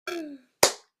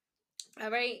All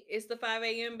right, it's the 5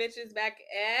 a.m. bitches back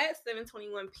at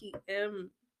 7:21 p.m.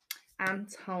 I'm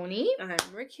Tony. I'm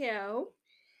Raquel.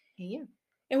 Yeah.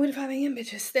 And we're the 5 a.m.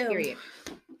 bitches still. Period.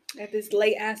 At this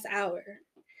late ass hour.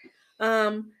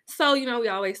 So we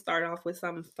always start off with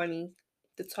something funny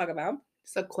to talk about.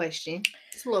 It's a question.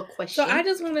 It's a little question. So I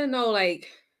just want to know,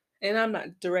 and I'm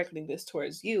not directing this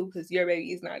towards you because your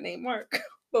baby is not named Mark.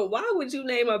 But why would you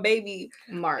name a baby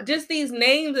Mark? Just these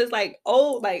names is like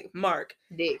old, like Mark.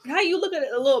 Dick. How you look at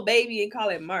a little baby and call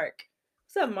it Mark?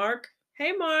 What's up, Mark?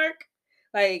 Hey, Mark.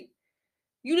 Like,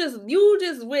 you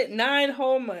just went 9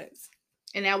 whole months.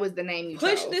 And that was the name you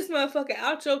Push chose. this motherfucker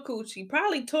out your coochie.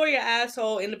 Probably tore your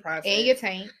asshole in the process. And your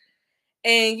taint.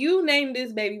 And you named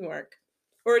this baby Mark.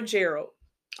 Or Gerald.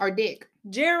 Or Dick.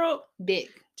 Gerald. Dick.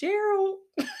 Gerald.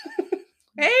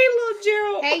 Hey, little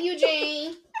Gerald. Hey,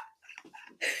 Eugene.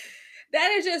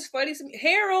 That is just funny to me.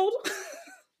 Harold.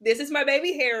 This is my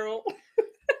baby Harold.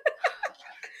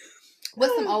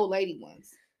 What's some old lady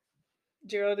ones?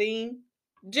 Geraldine.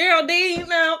 Geraldine,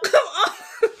 now come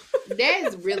on.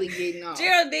 That's really getting off.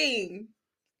 Geraldine.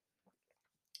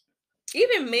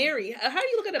 Even Mary. How do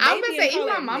you look at a baby? I was gonna say, even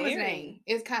my Mary? mama's name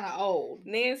is kind of old.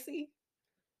 Nancy.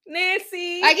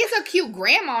 Like, it's a cute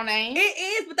grandma name. It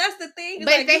is, but that's the thing. But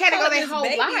like, they had to go their this whole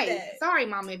baby life. that. Sorry,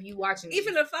 mama, if you watching.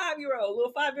 Even a 5-year-old,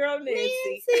 little 5-year-old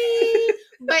Nancy.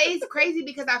 But it's crazy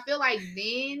because I feel like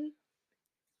then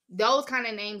those kind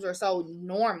of names are so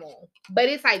normal. But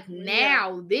it's like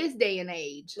now, this day and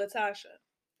age. Latasha.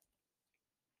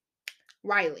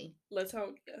 Riley.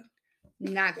 Latonia.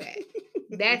 Not that.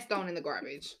 That's thrown in the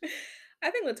garbage. I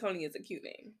think Latonia is a cute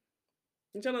name.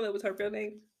 Did y'all know that was her real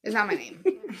name? It's not my name.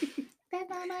 That's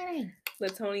not my name.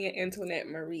 Latonia Antoinette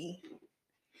Marie.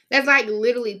 That's like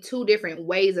literally 2 different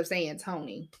ways of saying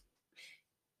Tony.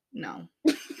 No.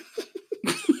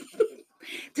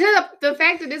 The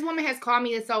fact that this woman has called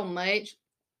me so much,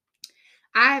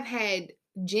 I've had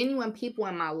genuine people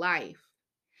in my life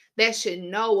that should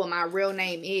know what my real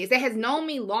name is. That has known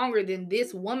me longer than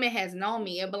this woman has known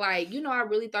me. And be like, I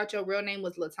really thought your real name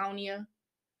was Latonia.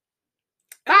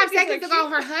 5 seconds ago,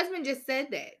 her husband just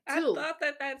said that too. I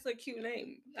thought that's a cute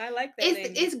name. I like that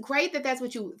name. It's great that that's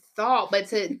what you thought, but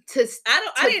to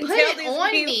I didn't put tell it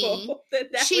on me.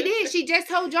 She did. She just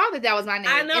told y'all that was my name.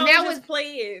 I know. And that was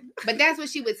playing. But that's what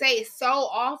she would say so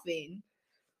often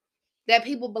that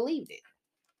people believed it.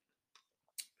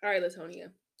 All right,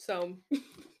 Latonia. So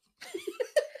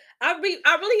I feel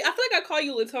like I call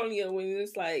you Latonia when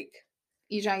it's like.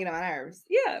 You trying to get on my nerves?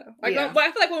 Yeah. But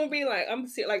I feel like when we're being like, I'm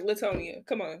like Latonia,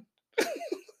 come on.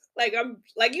 Like I'm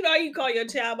like, how you call your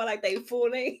child by like their full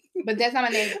name. But that's not my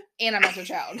name and I'm not your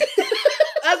child.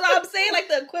 That's what I'm saying, like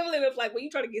the equivalent of like when you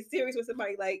try to get serious with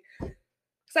somebody, like, because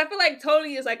I feel like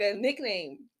Tony is like a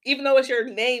nickname, even though it's your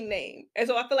name. And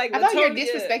so I feel like I thought you're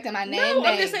disrespecting my name. No,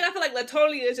 I'm just saying I feel like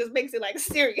Latonia just makes it like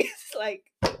serious. Like,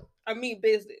 I mean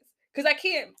business. Because I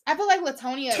can't. I feel like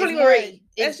Latonia is more.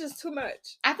 That's just too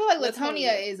much. I feel like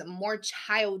Latonia is more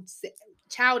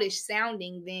childish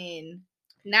sounding than.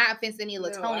 Not offense to any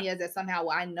Latonias that somehow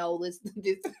I know this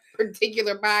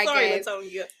particular podcast. Sorry,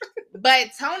 Latonia. But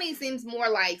Tony seems more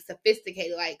like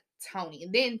sophisticated, like Tony.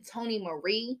 And then Tony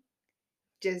Marie,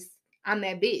 I'm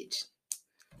that bitch.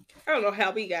 I don't know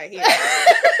how we got here.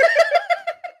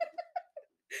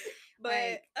 But,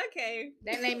 like, okay.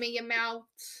 That name in your mouth.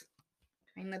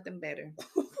 Ain't nothing better.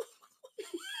 What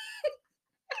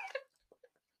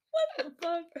the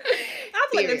fuck? I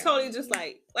feel like Latonia just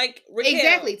like Raquel.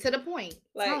 Exactly, to the point.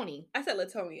 Like, Tony. I said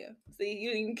Latonia. See,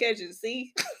 you didn't even catch it.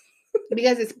 See?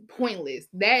 Because it's pointless.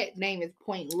 That name is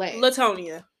pointless.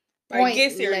 Latonia. Like,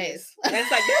 get serious.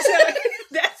 That's like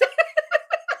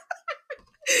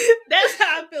that's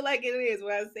how I feel like it is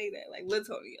when I say that. Like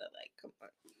Latonia. Like, come on.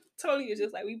 Tony is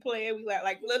just like we playing. We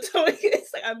like Latonia.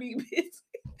 It's like I be busy.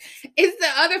 It's the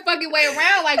other fucking way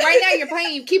around. Like right now you're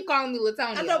playing, you keep calling me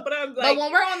Latonia. I know, but I'm like, but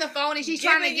when we're on the phone and she's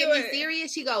trying to get me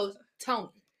serious, she goes, Tony.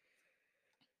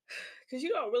 Because you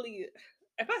don't really.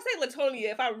 If I say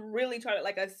Latonia, if I'm really trying to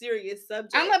like a serious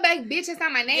subject, I'm a big bitch. It's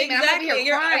not my name. Exactly. And I'm over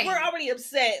here crying. We're already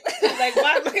upset. Like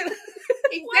why am I gonna?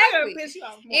 Exactly. Why am I gonna piss you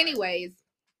off more? Anyways,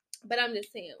 but I'm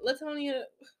just saying, Latonia,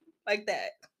 like that,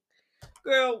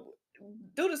 girl,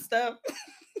 do the stuff.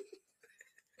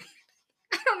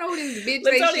 I don't know who this bitch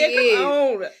thinks she is.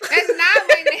 That's not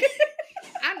my name.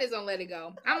 I'm just gonna let it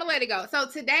go. I'm gonna let it go. So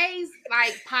today's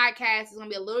podcast is gonna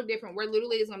be a little different. We're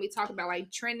literally just gonna be talking about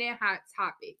trending hot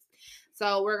topics.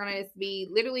 So we're gonna be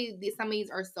some of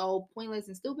these are so pointless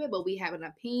and stupid, but we have an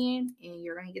opinion, and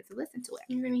you're gonna get to listen to it.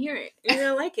 You're gonna hear it. You're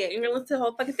gonna like it. You're gonna listen to the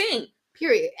whole fucking thing.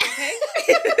 Period. Okay.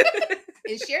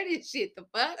 And share this shit. The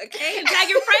fuck. Okay. And tag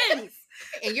your friends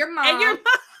and your mom. And your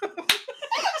mom.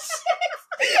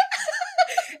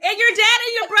 And your dad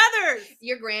and your brothers.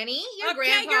 Your granny, your Okay,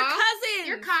 grandpa, your cousins.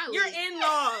 your colleagues. Your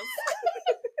in-laws.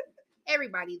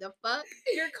 Everybody, the fuck?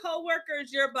 Your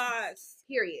co-workers, your boss.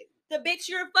 Period. The bitch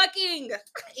you're fucking.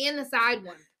 And the side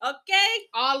one. Okay?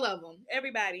 All of them.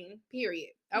 Everybody. Period.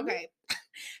 Okay.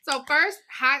 So first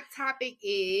hot topic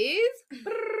is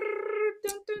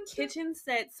kitchen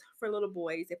sets for little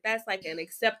boys, if that's like an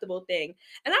acceptable thing.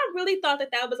 And I really thought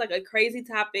that was like a crazy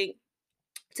topic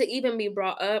to even be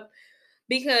brought up,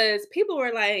 because people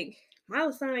were like, my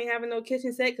son ain't having no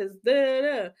kitchen set because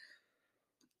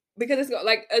because it's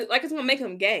like it's gonna make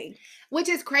him gay, which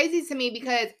is crazy to me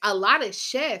because a lot of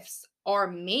chefs are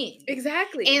men.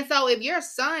 Exactly. And so if your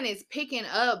son is picking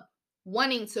up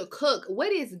wanting to cook,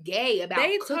 what is gay about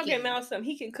they cooking? Talking about something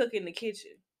he can cook in the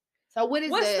kitchen. So what's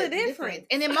the difference?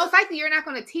 And then most likely you're not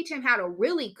going to teach him how to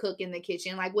really cook in the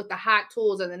kitchen, like with the hot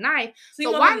tools or the knife. So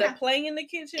you want him to play in the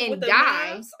kitchen and with the die?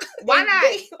 knives? Why not?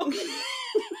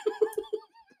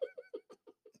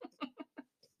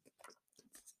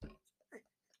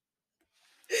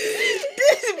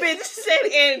 This bitch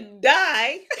said and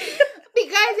die.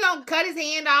 Because you don't cut his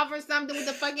hand off or something with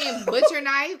the fucking butcher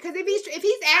knife. Because if he's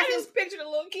asking, I just pictured a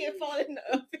little kid falling in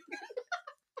the oven.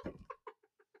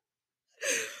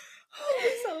 Oh, we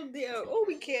so damn. Oh,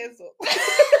 we canceled.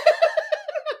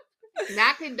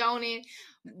 Not condoning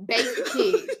basic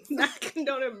kids. Not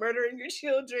condoning murdering your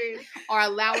children. Or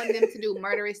allowing them to do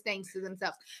murderous things to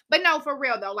themselves. But no, for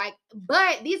real though.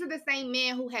 But these are the same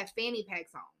men who have fanny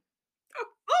packs on.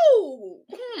 Oh,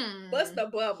 bust the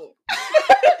bubble.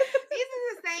 These are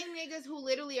the same niggas who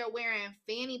literally are wearing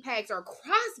fanny packs or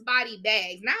crossbody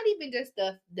bags. Not even just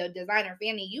the designer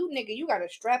fanny. You got a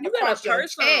strap across your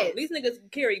chest. These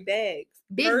niggas carry bags.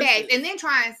 Big purses. Bags. And then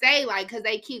try and say, like, because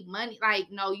they keep money. Like,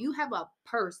 no, you have a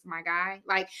purse, my guy.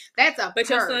 Like, that's a purse. But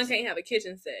your son can't have a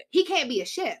kitchen set. He can't be a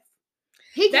chef.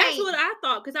 That's what I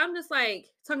thought. Because I'm just, like,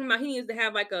 talking about he needs to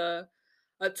have, like, a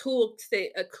tool set,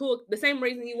 the same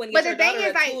reason you wouldn't get your daughter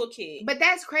a toolkit. But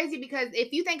that's crazy because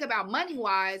if you think about money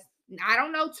wise, I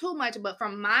don't know too much, but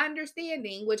from my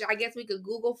understanding, which I guess we could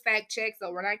Google fact check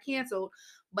so we're not canceled,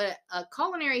 but a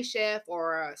culinary chef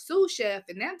or a sous chef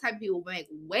and that type of people make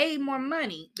way more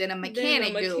money than a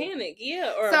mechanic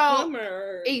yeah, or a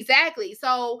plumber. Exactly.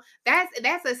 So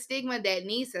that's a stigma that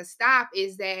needs to stop,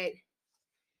 is that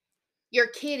your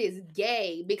kid is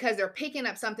gay because they're picking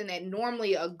up something that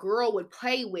normally a girl would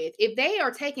play with. If they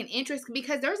are taking interest,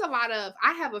 because there's a lot of,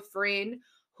 I have a friend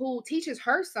who teaches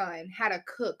her son how to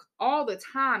cook all the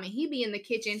time, and he be in the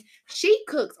kitchen. She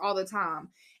cooks all the time.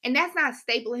 And that's not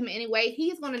stapling him anyway.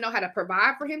 He's going to know how to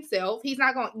provide for himself. He's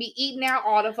not going to be eating out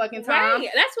all the fucking time. Right.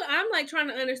 That's what I'm like trying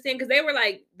to understand, because they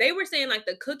were saying like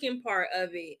the cooking part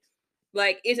of it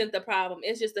like isn't the problem.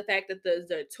 It's just the fact that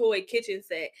the toy kitchen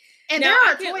set. And now,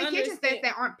 there are toy kitchen sets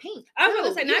that aren't pink. I was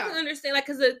gonna say, I can understand, like,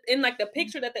 because in like the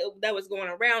picture that was going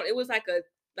around, it was like it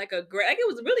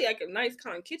was really like a nice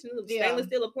kind of kitchen. It was stainless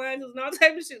steel appliances and all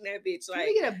type of shit in that bitch. Like,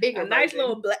 get a bigger nice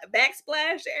little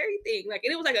backsplash, everything. Like,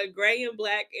 and it was like a gray and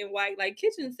black and white like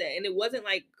kitchen set, and it wasn't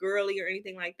like girly or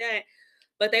anything like that.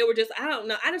 But they were just, I don't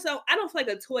know. I don't feel like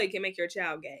a toy can make your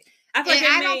child gay.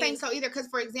 I don't think so either. Because,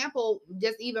 for example,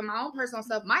 just even my own personal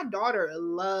stuff, my daughter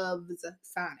loves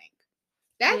Sonic.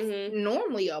 That's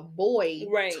normally a boy,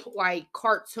 right? Like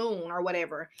cartoon or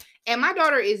whatever. And my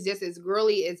daughter is just as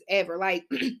girly as ever. Like,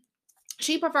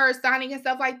 she prefers Sonic and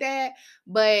stuff like that,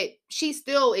 but she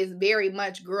still is very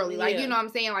much girly. Like, you know what I'm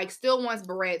saying? Like, still wants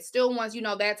barrettes, still wants,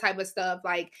 that type of stuff.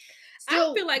 Like,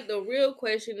 I feel like the real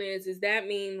question is, does that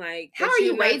mean like, how are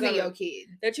you raising your kid?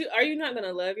 Are you not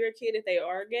gonna love your kid if they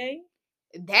are gay?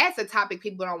 That's a topic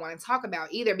people don't want to talk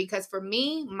about either, because for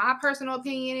me, my personal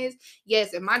opinion is,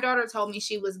 yes, if my daughter told me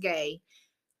she was gay,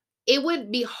 it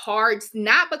would be hard,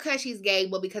 not because she's gay,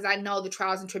 but because I know the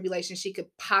trials and tribulations she could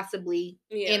possibly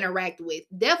interact with.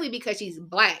 Definitely because she's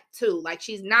black too. Like,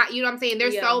 she's not, you know what I'm saying?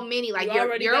 There's so many, like,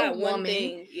 you're a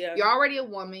woman. You're already a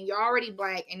woman. You're already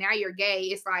black. And now you're gay.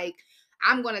 It's like,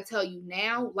 I'm going to tell you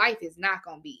now, life is not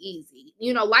going to be easy.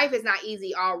 Life is not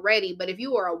easy already. But if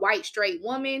you are a white, straight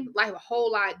woman, life a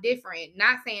whole lot different.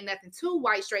 Not saying nothing to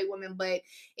white, straight women, but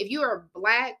if you are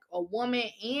black, a woman,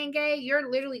 and gay,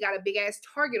 you're literally got a big ass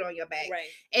target on your back. Right.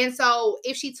 And so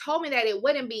if she told me that, it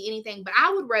wouldn't be anything, but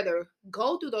I would rather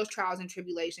go through those trials and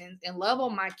tribulations and love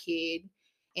on my kid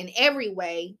in every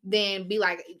way than be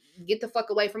like, get the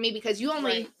fuck away from me, because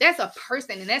that's a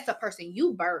person, and that's a person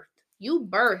you birthed.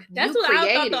 That's what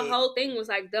I thought the whole thing was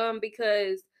like dumb,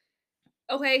 because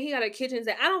okay, he got a kitchen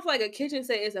set. I don't feel like a kitchen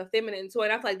set is a feminine toy.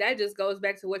 And I feel like that just goes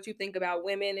back to what you think about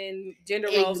women and gender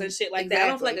roles and shit like that. I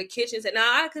don't feel like a kitchen set.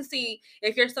 Now, I can see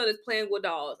if your son is playing with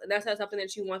dolls and that's not something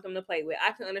that you want them to play with.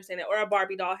 I can understand that. Or a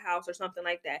Barbie doll house or something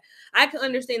like that. I can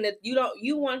understand that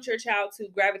you want your child to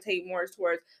gravitate more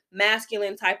towards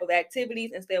masculine type of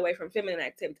activities and stay away from feminine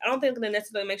activities. I don't think that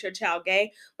necessarily makes your child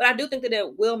gay, but I do think that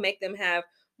it will make them have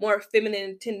more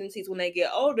feminine tendencies when they get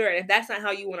older. And if that's not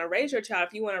how you want to raise your child,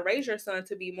 if you want to raise your son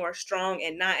to be more strong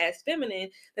and not as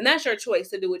feminine, then that's your choice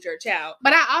to do with your child.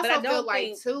 But I also feel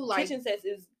like too, like kitchen sets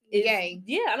is gay.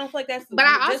 Yeah, I don't feel like that's. But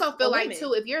I also feel like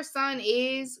too, if your son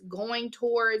is going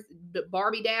towards the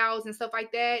Barbie dolls and stuff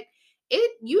like that,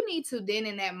 you need to then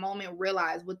in that moment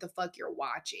realize what the fuck you're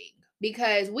watching.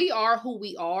 Because we are who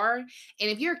we are. And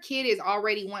if your kid is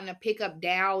already wanting to pick up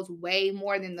dolls way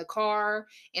more than the car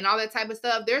and all that type of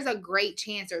stuff, there's a great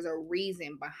chance there's a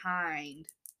reason behind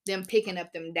them picking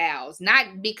up them dolls.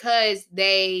 Not because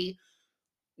they,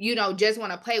 just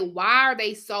want to play. Why are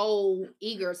they so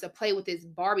eager to play with this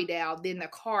Barbie doll than the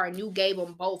car, and you gave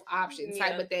them both options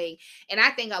type of thing? And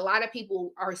I think a lot of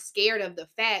people are scared of the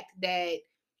fact that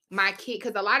my kid,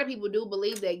 because a lot of people do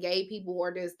believe that gay people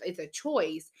are just, it's a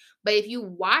choice. But if you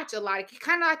watch a lot of,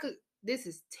 kind of like, this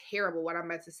is terrible what I'm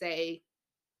about to say,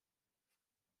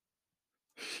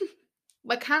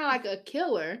 but kind of like a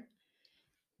killer,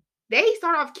 they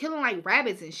start off killing like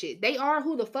rabbits and shit. They are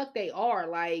who the fuck they are.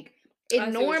 Like,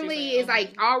 it normally is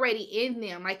like already in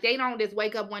them. Like, they don't just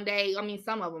wake up one day. I mean,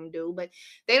 some of them do, but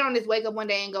they don't just wake up one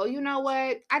day and go, you know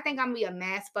what? I think I'm gonna be a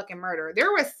mass fucking murderer.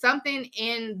 There was something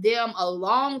in them a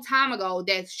long time ago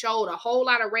that showed a whole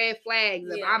lot of red flags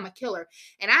of I'm a killer.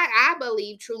 And I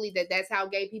believe truly that that's how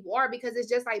gay people are, because it's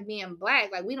just like being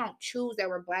black. Like, we don't choose that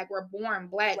we're black. We're born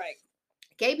black. Right.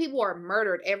 Gay people are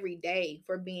murdered every day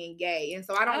for being gay. And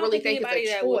so I don't really think it's a choice.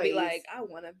 That would be like, I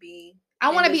want to be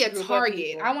a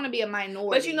target. I want to be a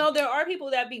minority. But there are people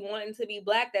that be wanting to be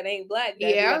black that ain't black.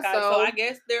 That so I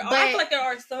guess I feel like there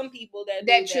are some people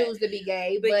that choose to be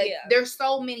gay. But there's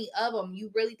so many of them. You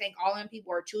really think all them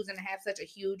people are choosing to have such a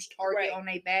huge target on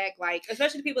their back? Like,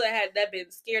 especially the people that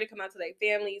been scared to come out to their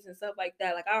families and stuff like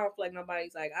that. Like, I don't feel like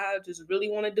nobody's like, I just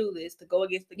really want to do this to go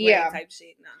against the grain type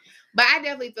shit. No. But I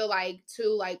definitely feel like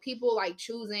too, like, people like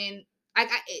choosing, like,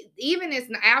 even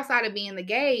it's outside of being the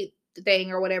gay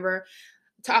thing or whatever,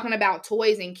 talking about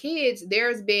toys and kids,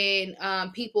 there's been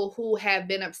people who have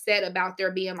been upset about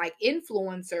there being like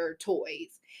influencer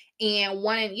toys and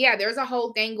there's a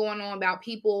whole thing going on about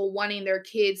people wanting their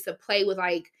kids to play with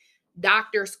like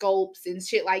doctor scopes and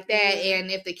shit like that. Mm-hmm.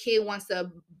 And if the kid wants to,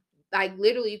 like,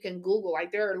 literally, you can Google,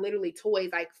 like, there are literally toys,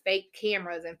 like fake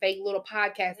cameras and fake little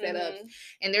podcast setups. Mm-hmm.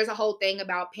 And there's a whole thing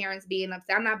about parents being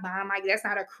upset. I'm not buying that's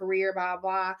not a career, blah,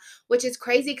 blah, which is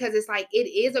crazy because it's like, it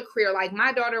is a career. Like,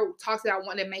 my daughter talks about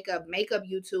wanting to make a makeup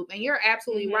YouTube. And you're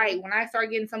absolutely right. When I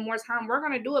start getting some more time, we're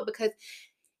going to do it, because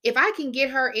if I can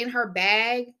get her in her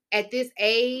bag at this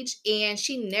age and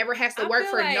she never has to work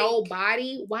for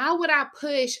nobody, why would I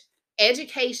push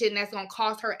education that's gonna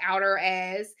cost her out her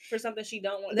ass for something she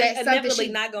don't want, that's inevitably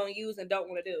not gonna use and don't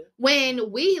want to do?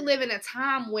 When we live in a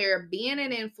time where being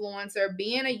an influencer,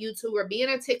 being a YouTuber, being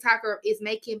a TikToker is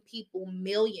making people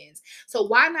millions. So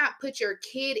why not put your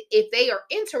kid, if they are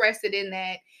interested in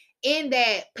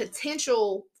that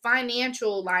potential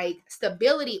financial like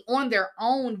stability on their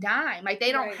own dime? Like,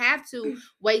 they don't have to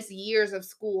waste years of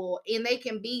school, and they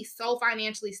can be so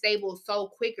financially stable so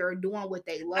quicker doing what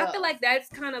they love. I feel like that's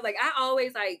kind of like, I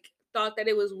always like thought that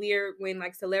it was weird when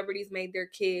like celebrities made their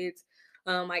kids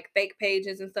like fake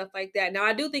pages and stuff like that. Now,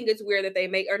 I do think it's weird that they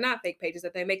make, or not fake pages,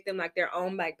 that they make them like their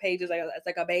own like pages, like it's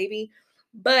like a baby.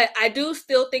 But I do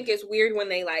still think it's weird when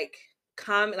they like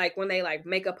comment, like when they like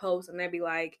make a post and they be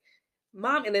like,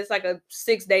 Mom, and it's like a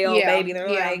 6-day-old baby. And they're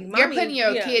like, you're putting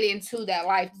your kid into that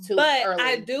life too. But early.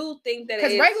 I do think that,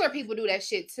 because regular people do that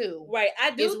shit too. Right.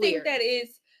 I do think that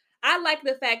I like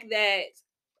the fact that,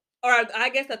 or I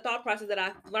guess the thought process that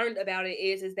I've learned about it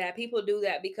is that people do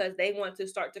that because they want to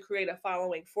start to create a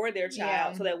following for their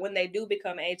child, so that when they do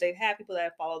become age, they have people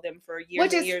that follow them for years.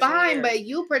 Which is fine, but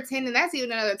you pretending, that's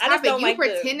even another topic. You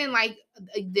pretending like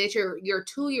that your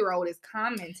 2-year-old is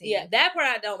commenting. Yeah, that part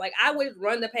I don't like. I would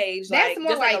run the page. That's like,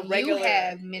 more just like a regular, you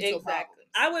have mental problems.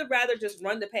 I would rather just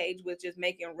run the page with just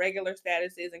making regular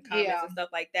statuses and comments and stuff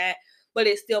like that. But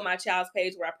it's still my child's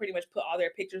page where I pretty much put all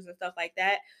their pictures and stuff like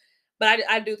that. But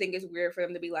I do think it's weird for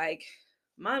them to be like,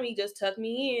 Mommy just tucked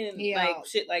me in, like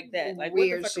shit like that. Like,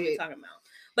 weird, what the fuck are we talking about?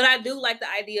 But I do like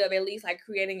the idea of at least like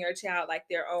creating your child like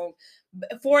their own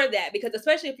for that, because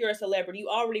especially if you're a celebrity, you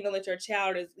already know that your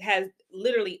child has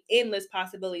literally endless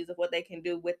possibilities of what they can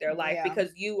do with their life,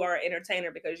 because you are an entertainer,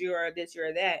 because you are this,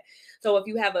 you're that. So if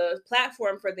you have a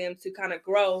platform for them to kind of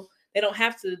grow, they don't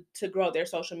have to grow their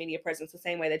social media presence the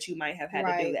same way that you might have had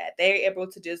to do that. They're able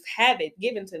to just have it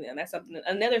given to them. That's something,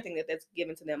 another thing that's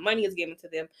given to them. Money is given to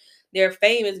them. Their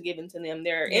fame is given to them.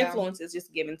 Their influence is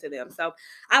just given to them. So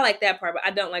I like that part, but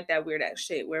I don't like that weird ass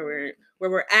shit where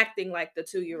we're acting like the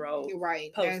 2-year-old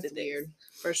posted That's this. weird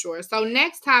for sure. So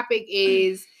next topic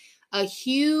is a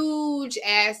huge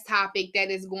ass topic that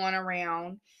is going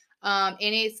around, and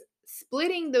it's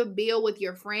splitting the bill with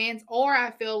your friends, or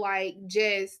I feel like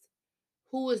just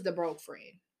who is the broke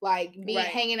friend, like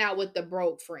hanging out with the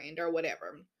broke friend or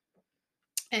whatever,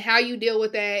 and how you deal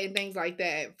with that and things like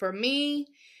that. For me,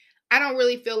 I don't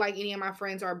really feel like any of my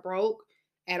friends are broke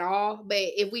at all. But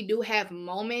if we do have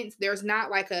moments, there's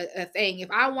not like a thing. If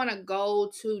I want to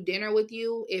go to dinner with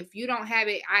you, if you don't have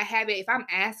it, I have it. If I'm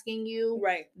asking you,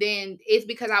 then it's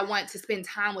because I want to spend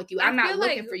time with you. I'm not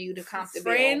looking for you to comp the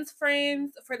bill.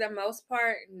 Friends, for the most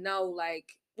part, no, like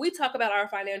we talk about our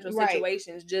financial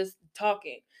situations, just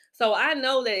talking. So I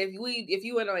know that if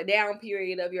you went on a down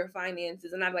period of your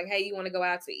finances and I'm like, hey, you want to go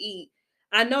out to eat?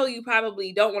 I know you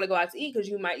probably don't want to go out to eat because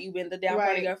you've been the down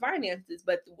part of your finances.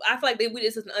 But I feel like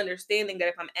this is an understanding that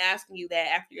if I'm asking you that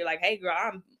after you're like, hey girl,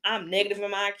 I'm negative in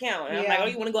my account, and I'm like, oh,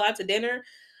 you want to go out to dinner?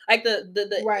 Like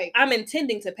I'm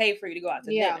intending to pay for you to go out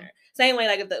to dinner. Same way,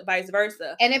 like if the vice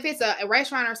versa. And if it's a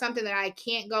restaurant or something that I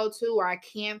can't go to or I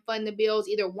can't fund the bills,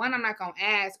 either one, I'm not gonna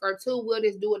ask, or two, we'll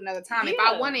just do it another time. If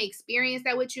I want to experience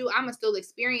that with you, I'm gonna still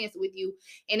experience it with you,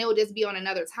 and it will just be on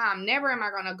another time. Never am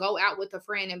I gonna go out with a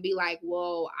friend and be like,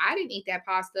 well, I didn't eat that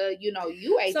pasta, you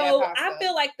ate that pasta. So I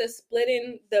feel like the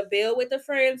splitting the bill with the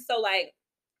friends, so like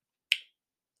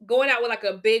going out with like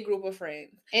a big group of friends.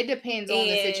 It depends on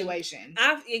the situation.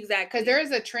 Exactly. Because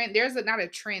there's a trend. There's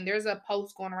a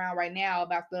post going around right now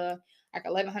about the like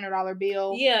 $1,100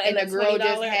 bill. Yeah, and the girl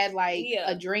just had like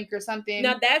a drink or something.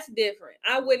 Now that's different.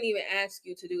 I wouldn't even ask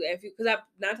you to do that because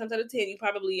 9 times out of 10 you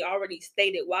probably already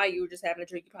stated why you were just having a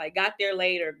drink. You probably got there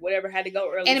late or whatever, had to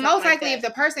go early. And most likely, if the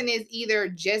person is either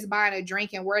just buying a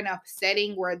drink and we're in a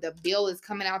setting where the bill is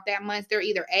coming out that month, they're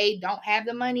either A, don't have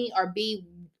the money, or B,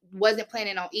 wasn't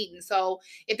planning on eating. So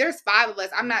if there's 5 of us,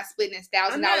 I'm not splitting this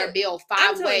 $1,000 bill 5 ways.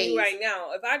 I'm telling you right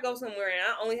now, if I go somewhere and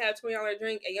I only have $20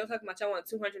 drink and y'all talking about y'all want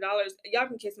 $200, y'all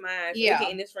can kiss my ass. Yeah, we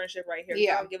can end this friendship right here.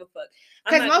 Yeah, I don't give a fuck.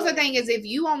 Because most of the thing is, if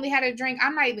you only had a drink,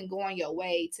 I'm not even going your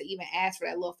way to even ask for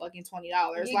that little fucking $20.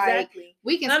 Exactly. Like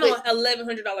we can. I know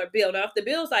 $1,100 bill. Now if the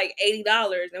bill's like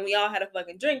 $80 and we all had a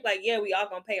fucking drink, like yeah, we all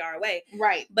gonna pay our way.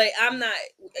 Right. But I'm not.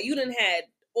 You done had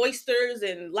oysters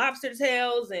and lobster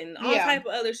tails and all type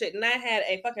of other shit, and I had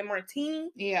a fucking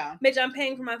martini. Yeah, bitch, I'm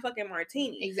paying for my fucking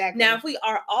martini. Exactly. Now if we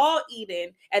are all eating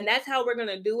and that's how we're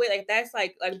gonna do it, like that's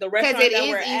like the restaurant, because it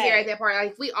is easier at that part.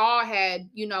 Like if we all had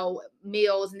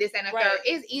meals and this and the third,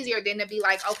 it's easier than to be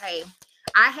like, okay,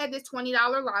 I had this $20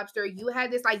 lobster, you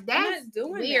had this, like that's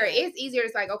weird. It's easier.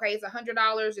 It's like, okay, it's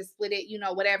 $100, just split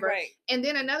it, whatever. Right. And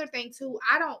then another thing too,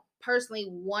 I don't personally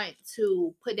want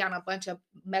to put down a bunch of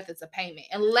methods of payment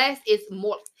unless it's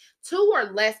more 2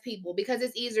 or less people, because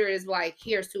it's easier is like,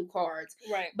 here's 2 cards.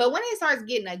 Right. But when it starts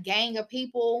getting a gang of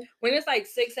people, when it's like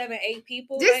 6, 7, 8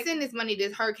 people, just send this money to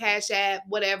her Cash App,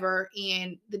 whatever,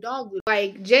 and the dog,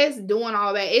 like just doing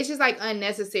all that, it's just like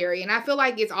unnecessary. And I feel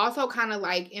like it's also kind of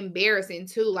like embarrassing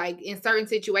too, like in certain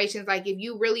situations, like if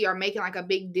you really are making like a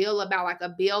big deal about like a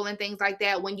bill and things like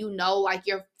that, when like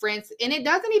your friends, and it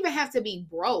doesn't even have to be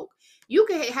broke. You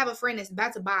could have a friend that's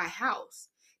about to buy a house.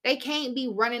 They can't be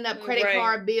running up credit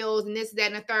card bills and this,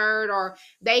 that, and the third, or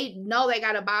they know they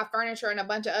got to buy furniture and a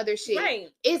bunch of other shit. Right.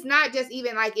 It's not just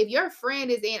even like if your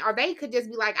friend is in, or they could just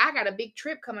be like, I got a big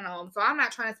trip coming home, so I'm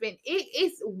not trying to spend it.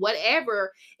 It's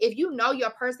whatever. If you know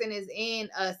your person is in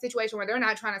a situation where they're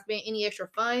not trying to spend any extra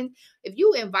funds, if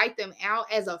you invite them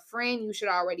out as a friend, you should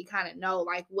already kind of know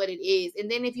like what it is.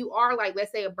 And then if you are like,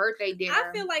 let's say a birthday dinner.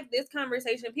 I feel like this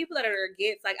conversation, people that are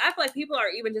against, like I feel like people are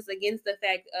even just against the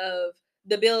fact of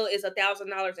the bill is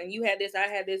 $1,000 and you had this, I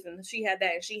had this, and she had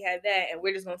that, and she had that, and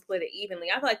we're just gonna split it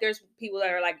evenly. I feel like there's people that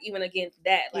are like even against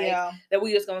that, like that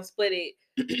we just gonna split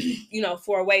it,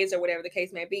 4 ways or whatever the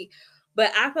case may be.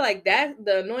 But I feel like that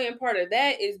the annoying part of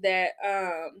that is that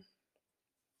I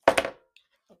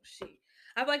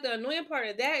feel like the annoying part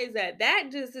of that is that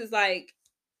just is like,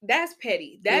 that's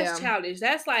petty. That's childish.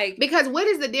 That's like, because what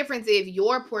is the difference if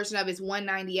your portion of it is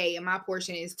 $198 and my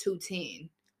portion is $210?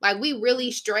 Like, we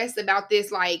really stressed about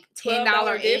this, like,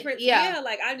 $10 difference. Yeah,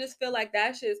 like, I just feel like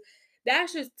that's just,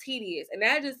 That's just tedious, and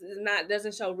that just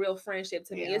doesn't show real friendship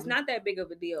to me. Yeah. It's not that big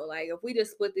of a deal. Like if we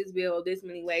just split this bill this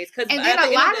many ways, because And then a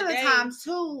lot of the times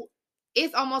too,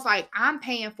 it's almost like I'm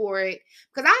paying for it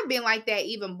because I've been like that.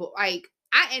 Even like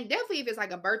and definitely if it's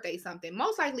like a birthday something,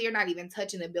 most likely you're not even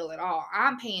touching the bill at all.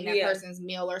 I'm paying that person's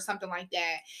meal or something like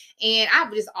that, and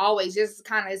I've just always just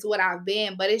kind of is what I've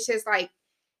been. But it's just like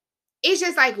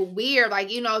weird,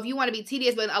 like, you know, if you want to be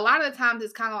tedious, but a lot of the times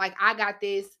it's kind of like, I got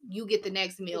this, you get the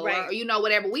next meal, right? Or you know,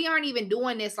 whatever. We aren't even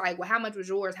doing this like, well, how much was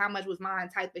yours, how much was mine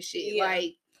type of shit.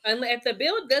 Like, unless if the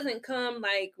bill doesn't come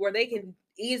like where they can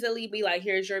easily be like,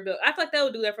 here's your bill. I feel like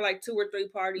they'll do that for like 2 or 3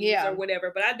 parties or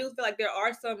whatever. But I do feel like there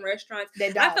are some restaurants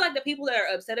that don't. I feel like the people that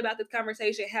are upset about this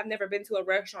conversation have never been to a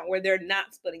restaurant where they're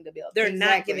not splitting the bill. They're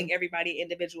not giving everybody an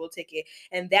individual ticket.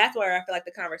 And that's where I feel like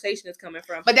the conversation is coming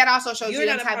from. But that also shows you're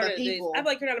the type of people. I feel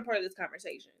like you're not a part of this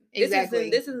conversation. Exactly.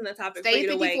 This isn't a topic Stay for you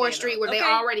to weigh in 54th Street where they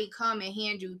already come and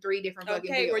hand you 3 different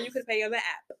fucking bills. where you could pay on the app.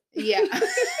 Yeah.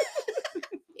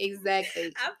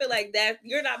 Exactly. I feel like that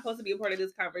you're not supposed to be a part of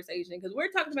this conversation because we're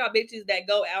talking about bitches that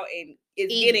go out and is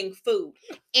getting food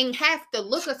and have to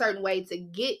look a certain way to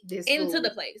get this into food the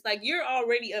place. Like you're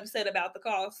already upset about the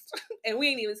cost, and we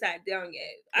ain't even sat down yet.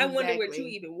 I wonder what you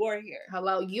even wore here.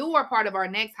 Hello, you are part of our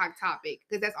next hot topic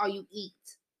because that's all you eat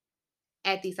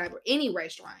at these type of any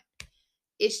restaurant.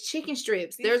 It's chicken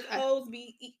strips. These hoes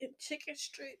be eating chicken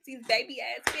strips. These baby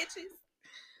ass bitches.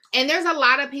 And there's a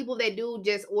lot of people that do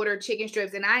just order chicken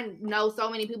strips. And I know so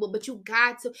many people, but you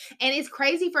got to. And it's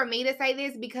crazy for me to say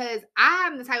this because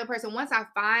I'm the type of person, once I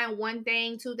find 1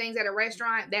 thing, 2 things at a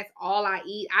restaurant, that's all I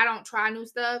eat. I don't try new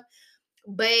stuff.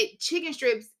 But chicken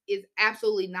strips is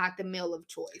absolutely not the meal of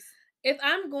choice. If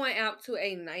I'm going out to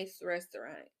a nice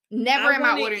restaurant, never am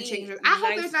I ordering chicken strips. I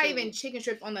hope there's not even chicken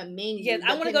strips on the menu. Yes,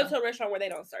 I want to go to a restaurant where they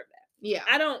don't serve that. Yeah.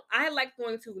 I like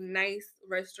going to nice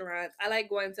restaurants. I like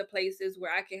going to places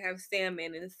where I can have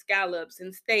salmon and scallops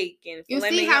and steak and you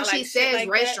see how she says like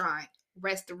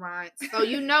restaurants. So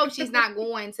you know she's not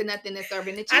going to nothing that's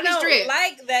serving the chicken strip. I don't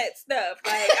like that stuff.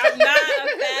 Like I'm not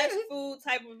a fast food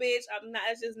type of bitch. I'm not.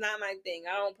 It's just not my thing.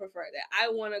 I don't prefer that. I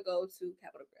want to go to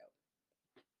Capitol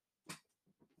Grill.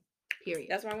 Period.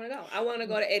 That's where I want to go. I want to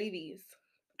go to Eddie V's.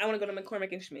 I want to go to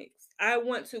McCormick and Schmick's. I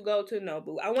want to go to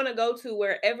Nobu. I want to go to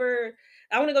wherever.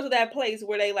 I want to go to that place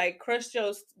where they like crush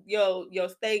your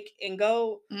steak and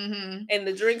go, and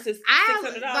the drinks is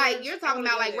 $600. Like you're talking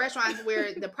about like restaurants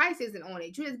where the price isn't on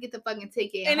it. You just get the fucking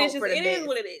ticket and hope for the best. It is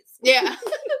what it is. Yeah.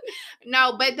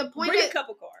 No, but the point is a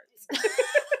couple cards.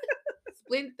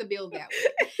 Split the bill that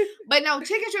way. But no,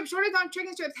 chicken strips, shortage on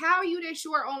chicken strips. How are you this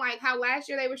short on like how last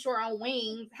year they were short on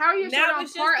wings? How are you short on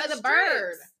part of the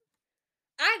bird?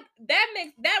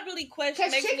 That really question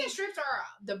because chicken strips are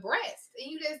the breast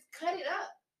and you just cut it up.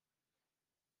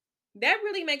 That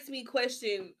really makes me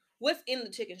question what's in the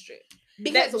chicken strip.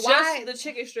 Because why the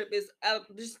chicken strip is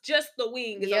just the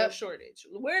wing is on a shortage.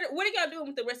 What are y'all doing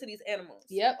with the rest of these animals?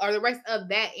 Yep, or the rest of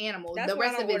that animal. That's the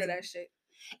rest I don't of order that shit.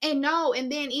 And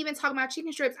then even talking about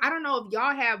chicken strips, I don't know if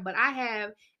y'all have, but I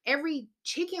have. Every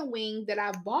chicken wing that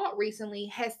I've bought recently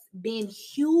has been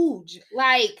huge.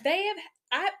 Like they have.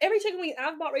 Every chicken wing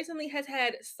I've bought recently has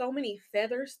had so many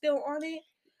feathers still on it.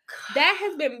 That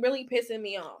has been really pissing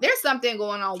me off. There's something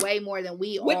going on way more than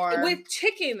we are. With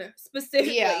chicken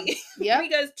specifically. Yeah.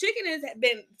 Because chicken has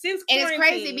been since quarantine. And it's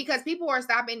crazy because people are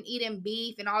stopping eating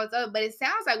beef and all this other, but it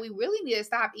sounds like we really need to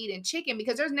stop eating chicken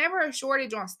because there's never a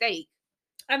shortage on steak.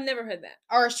 I've never heard that.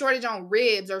 Or a shortage on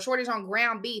ribs or a shortage on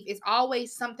ground beef. It's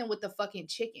always something with the fucking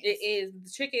chickens. It is. The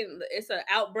chicken, it's an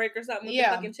outbreak or something with the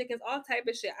fucking chickens. All type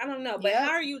of shit. I don't know. But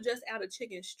how are you just out of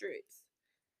chicken strips?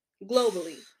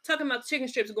 Globally. Talking about chicken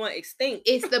strips going extinct.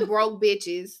 It's the broke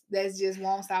bitches that just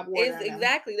won't stop ordering them.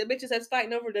 Exactly. The bitches that's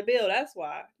fighting over the bill. That's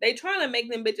why. They trying to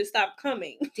make them bitches stop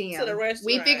coming to the restaurant.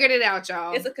 We figured it out,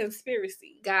 y'all. It's a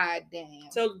conspiracy. God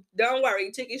damn. So don't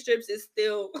worry. Chicken strips is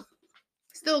still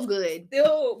good.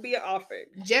 Still being offered.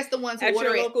 Just the ones who at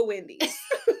order your local Wendy's.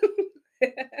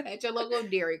 At your local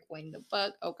Dairy Queen. The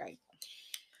fuck? Okay.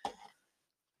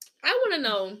 I want to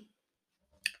know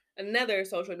another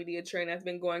social media trend that's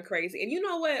been going crazy. And you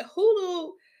know what?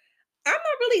 Hulu, I'm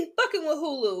not really fucking with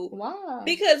Hulu. Why?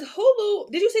 Because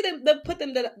Hulu, did you see them put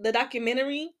them the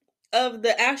documentary of the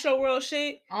Astroworld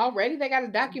shit? Already they got a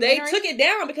documentary? They took it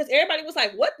down because everybody was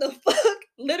like, what the fuck?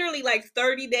 Literally like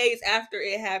 30 days after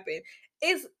it happened.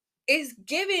 It's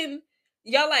given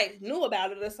y'all like knew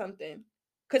about it or something.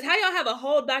 Cause how y'all have a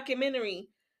whole documentary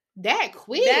that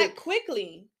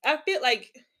quickly? I feel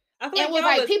like it was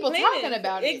like people talking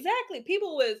about it. Exactly.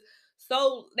 People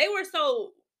they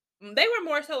were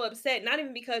more so upset, not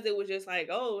even because it was just like,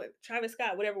 oh, Travis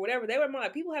Scott, whatever. They were more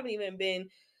like people haven't even been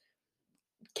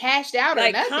cashed out or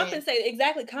like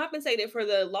nothing. compensated for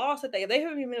the loss that they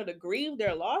haven't even been able to grieve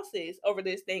their losses over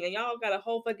this thing, and y'all got a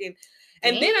whole fucking,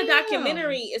 and then a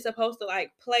documentary is supposed to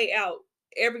like play out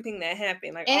everything that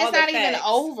happened, like and all it's not the even facts.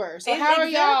 over. So how are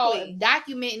y'all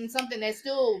documenting something that's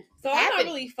still So happening? I'm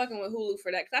not really fucking with Hulu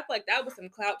for that, because I feel like that was some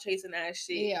clout chasing ass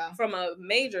shit from a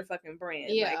major fucking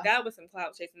brand. Like that was some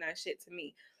clout chasing ass shit to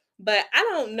me. But I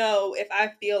don't know if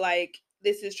I feel like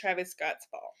this is Travis Scott's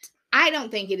fault. I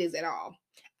don't think it is at all.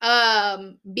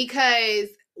 Because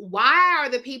why are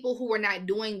the people who are not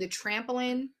doing the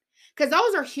trampling? Because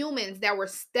those are humans that were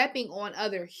stepping on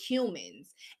other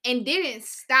humans and didn't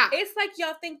stop. It's like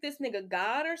y'all think this nigga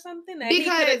God or something, that he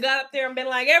could have got up there and been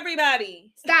like,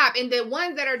 everybody stop, and the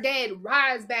ones that are dead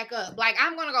rise back up. Like,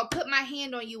 I'm gonna go put my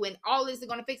hand on you and all this is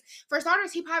gonna fix. For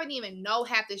starters, he probably didn't even know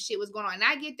half the shit was going on. And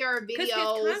I get there are videos,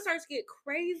 because his concerts get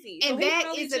crazy, and so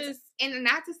that is and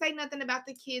not to say nothing about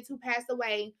the kids who passed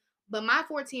away, but my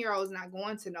 14-year-old is not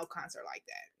going to no concert like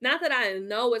that. Not that I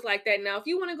know it's like that. Now, if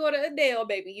you want to go to Adele,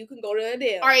 baby, you can go to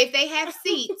Adele. Or if they have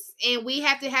seats and we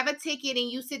have to have a ticket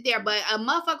and you sit there, but a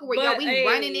motherfucker where y'all be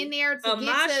running in there to get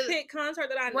mosh to pit concert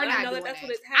that I know, we're not I know doing that's that.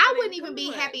 what is happening. I wouldn't even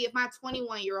be happy if my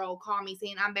 21-year-old called me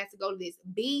saying I'm about to go to this.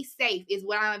 Be safe is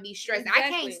what I'm gonna be stressed. Exactly. I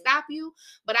can't stop you,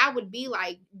 but I would be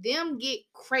like, them get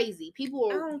crazy. People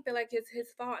I don't feel like it's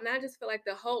his fault, and I just feel like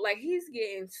the whole, like, he's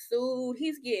getting sued,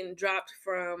 he's getting dropped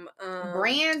from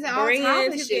brands and all kinds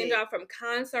of he's shit. Getting dropped from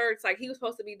concerts. Like, he was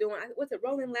supposed to be doing, what's it,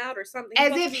 Rolling Loud or something?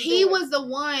 As if he was the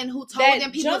one who told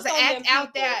them people to act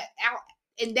out there out.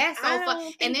 And that's so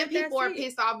fun. And then people are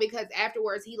pissed off because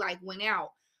afterwards he like went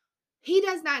out. He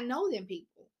does not know them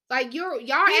people. Like y'all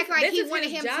act like he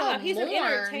wanted him to He's mourn. An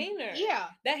entertainer. Yeah.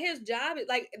 That his job is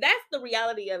like, that's the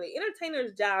reality of it.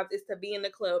 Entertainers' job is to be in the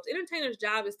clubs. Entertainers'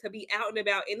 job is to be out and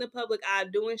about in the public eye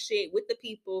doing shit with the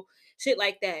people, shit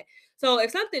like that. So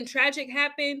if something tragic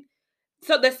happened,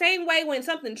 so the same way when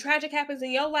something tragic happens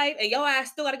in your life and your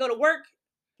ass still gotta go to work,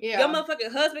 your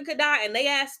motherfucking husband could die and they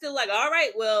ass still like, all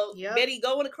right, well, Betty,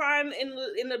 go in the crying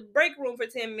in the break room for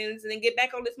 10 minutes and then get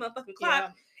back on this motherfucking clock.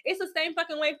 Yeah. It's the same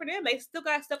fucking way for them. They still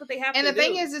got stuff that they have to do. And the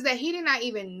thing is that he did not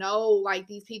even know like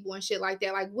these people and shit like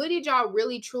that. Like, what did y'all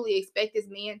really truly expect this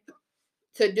man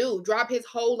to do? Drop his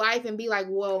whole life and be like,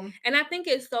 well. And I think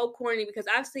it's so corny because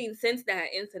I've seen since that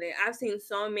incident, I've seen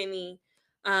so many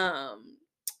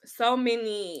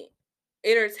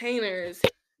entertainers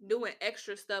doing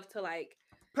extra stuff to like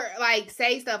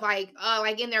say stuff like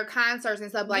in their concerts and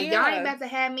stuff like, y'all ain't about to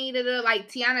have me to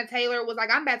like Tiana Taylor was like,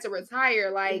 I'm about to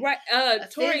retire, like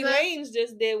Tory Lanez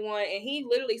just did one and he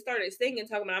literally started singing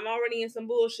talking about, I'm already in some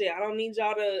bullshit, I don't need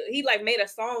y'all to, he like made a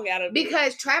song out of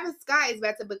because Travis Scott is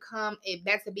about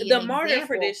to be the martyr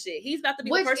for this shit. He's about to be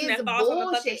the person that falls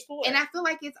on the fucking sword. And I feel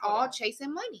like it's all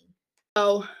chasing money.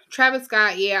 So Travis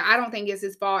Scott, yeah, I don't think it's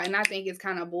his fault, and I think it's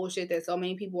kind of bullshit that so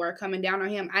many people are coming down on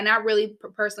him. And I really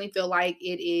personally feel like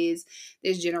it is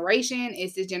this generation.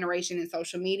 It's this generation in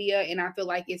social media, and I feel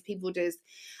like it's people just.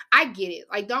 I get it.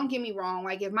 Like, don't get me wrong.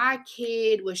 Like, if my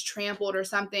kid was trampled or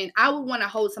something, I would want to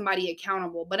hold somebody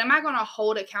accountable. But am I going to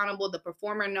hold accountable the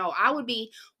performer? No, I would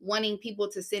be wanting people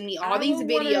to send me all these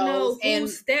videos and who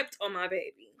stepped on my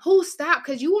baby. Who stopped?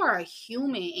 Because you are a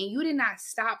human and you did not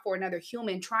stop for another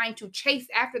human trying to chase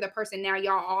after the person now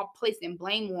y'all all placing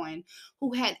blame on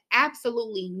who had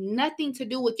absolutely nothing to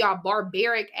do with y'all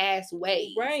barbaric ass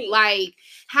ways. Right. Like,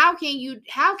 how can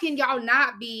y'all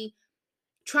not be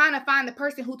trying to find the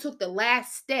person who took the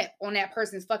last step on that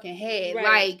person's fucking head? Right.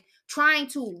 Like, trying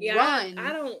to run.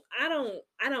 I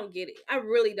don't get it. I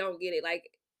really don't get it.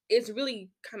 Like, it's really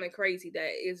kind of crazy that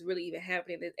it's really even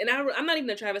happening. And I'm not even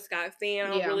a Travis Scott fan. I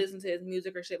don't really listen to his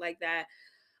music or shit like that.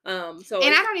 So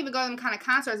and I don't even go to them kind of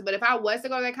concerts. But if I was to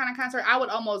go to that kind of concert, I would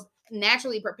almost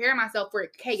naturally prepare myself for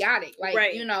chaotic.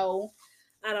 Like, you know.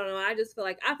 I don't know. I feel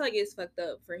like it's fucked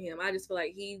up for him. I just feel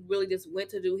like he really just went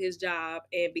to do his job,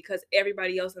 and because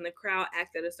everybody else in the crowd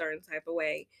acted a certain type of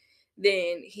way,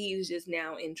 then he's just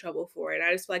now in trouble for it.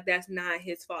 I just feel like that's not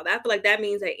his fault. I feel like that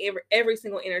means that every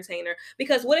single entertainer,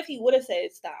 because what if he would have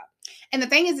said stop? And the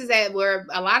thing is that where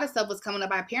a lot of stuff was coming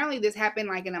up, apparently this happened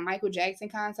like in a Michael Jackson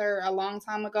concert a long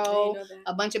time ago.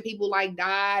 A bunch of people like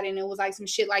died and it was like some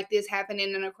shit like this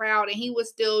happening in a crowd and he was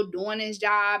still doing his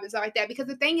job and stuff like that. Because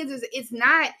the thing is it's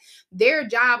not their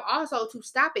job also to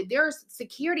stop it. There's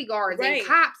security guards and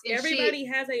cops and everybody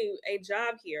shit. Has a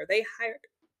job here. They hired,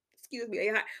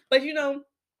 but you know,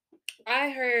 I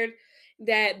heard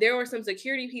that there were some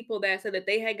security people that said that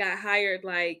they had got hired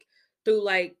like through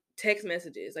like text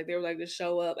messages. Like they were like to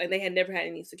show up, and they had never had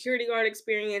any security guard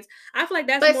experience. I feel like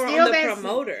that's But more still, on the that's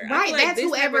promoter. I right. feel like That's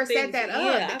this type whoever of set things, that up.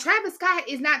 yeah, But Travis Scott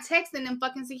is not texting them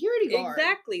fucking security guard.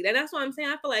 exactly. And that's what I'm saying.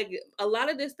 I feel like a lot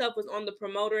of this stuff was on the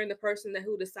promoter and the person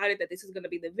who decided that this is going to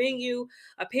be the venue.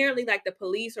 Apparently, like the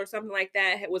police or something like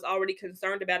that was already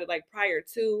concerned about it like prior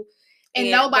to. And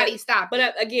nobody stopped.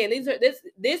 But again,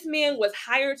 this man was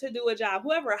hired to do a job.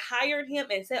 Whoever hired him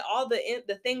and set all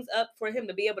the things up for him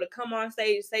to be able to come on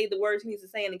stage, say the words he needs to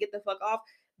say, and get the fuck off.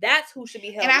 That's who should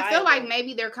be held. And I feel liable. like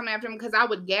maybe they're coming after him because I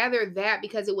would gather that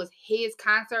because it was his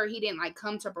concert. He didn't like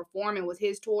come to perform. It was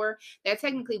his tour. That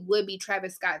technically would be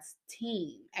Travis Scott's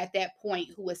team at that point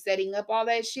who was setting up all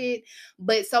that shit.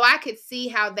 But so I could see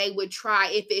how they would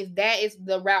try if that is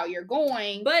the route you're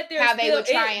going. But how they would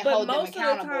try and hold them accountable. But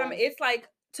most of the time, it's like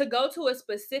to go to a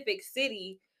specific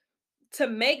city. To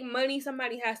make money,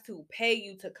 somebody has to pay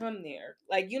you to come there.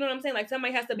 Like, you know what I'm saying? Like,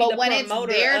 somebody has to be the promoter of this. But when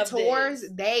it's their tours,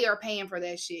 they are paying for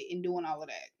that shit and doing all of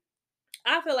that.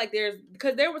 I feel like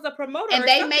because there was a promoter and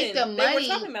they make the money.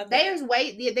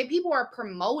 There's people are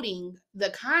promoting the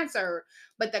concert,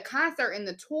 but the concert and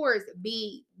the tours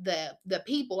be the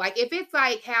people. Like if it's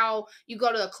like how you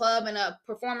go to a club and a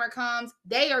performer comes,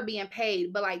 they are being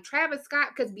paid. But like Travis Scott,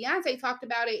 because Beyonce talked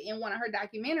about it in one of her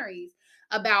documentaries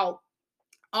about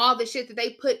all the shit that they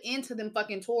put into them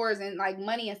fucking tours and like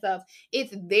money and stuff.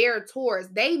 It's their tours.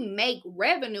 They make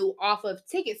revenue off of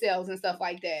ticket sales and stuff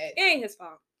like that. It ain't his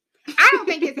fault. I don't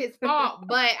think it's his fault,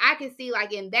 but I can see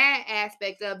like in that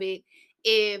aspect of it,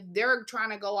 if they're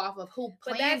trying to go off of who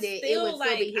planned it, it would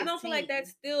still be his I don't feel team. like that's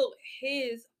still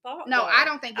his fault. No, I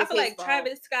don't think it's I feel his like fault.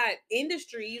 Travis Scott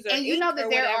Industries and you know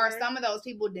that there are some of those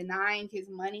people denying his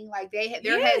money. Like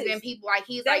there has been people like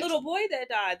he's that like little boy that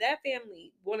died. That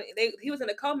family, he was in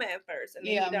a coma at first, and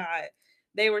then he died.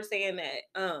 They were saying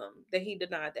that he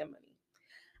denied that money.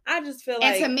 I just feel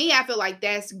like, and to me, I feel like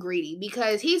that's greedy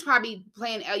because he's probably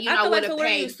playing. You know, what are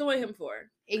you suing him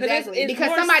for? Exactly,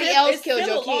 because somebody else killed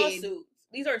your kid. Lawsuits.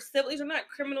 These are not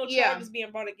criminal charges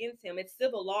being brought against him. It's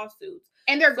civil lawsuits.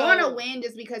 And they're going to win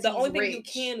just because the only thing you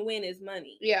can win is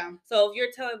money. Yeah. So if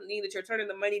you're telling me that you're turning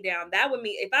the money down, that would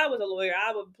mean if I was a lawyer,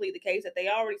 I would plead the case that they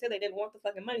already said they didn't want the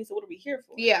fucking money. So what are we here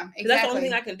for? Yeah, exactly. That's the only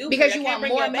thing I can do. Because you want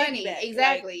more money.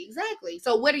 Exactly. Exactly.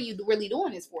 So what are you really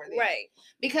doing this for then? Right.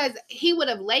 Because he would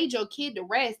have laid your kid to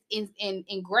rest in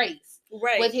grace.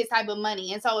 Right. With his type of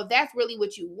money. And so if that's really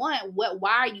what you want,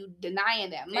 why are you denying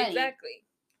that money? Exactly.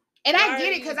 And I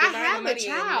get it because I have a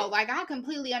child. Like I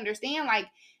completely understand. Like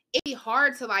it'd be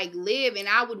hard to like live, and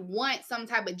I would want some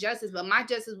type of justice, but my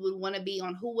justice would want to be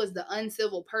on who was the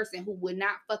uncivil person who would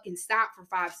not fucking stop for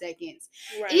 5 seconds.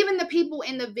 Right. Even the people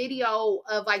in the video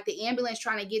of like the ambulance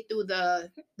trying to get through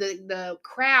the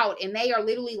crowd, and they are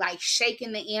literally like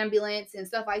shaking the ambulance and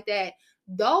stuff like that.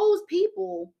 Those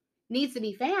people needs to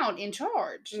be found in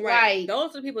charge. Right. Like,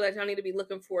 those are the people that y'all need to be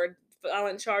looking for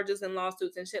filing charges and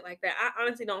lawsuits and shit like that. I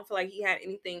honestly don't feel like he had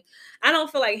anything. I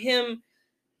don't feel like him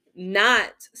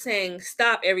not saying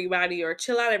stop everybody or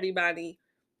chill out everybody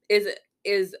is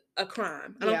a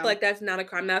crime. I don't feel like that's not a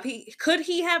crime. Now, could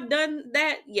he have done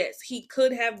that? Yes, he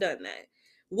could have done that.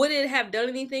 Would it have done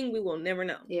anything? We will never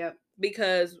know. Yeah.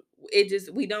 Because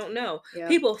we don't know. Yep.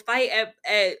 People fight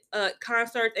at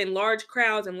concerts and large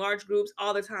crowds and large groups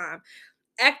all the time.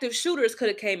 Active shooters could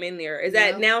have came in there. Is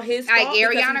that now his fault? Like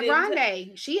Ariana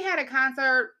Grande, she had a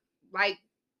concert like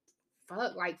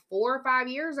 4 or 5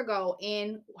 years ago,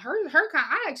 and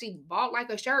I actually bought like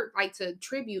a shirt like to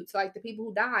tribute to like the people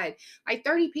who died. Like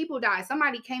 30 people died.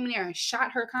 Somebody came in there and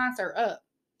shot her concert up.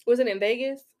 Was it in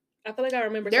Vegas? I feel like I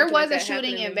remember there was a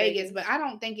shooting in Vegas, but I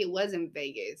don't think it was in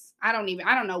Vegas. I don't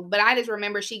know, but I just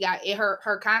remember she got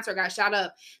her concert got shot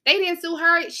up. They didn't sue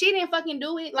her. She didn't fucking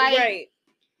do it. Like, right.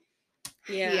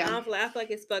 Yeah. I feel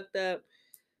like it's fucked up.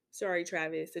 Sorry,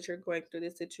 Travis, that you're going through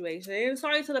this situation. And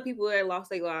sorry to the people that lost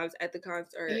their lives at the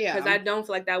concert. Yeah. Because I don't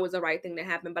feel like that was the right thing to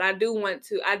happen. But I do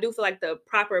feel like the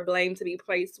proper blame to be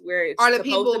placed where it's supposed to be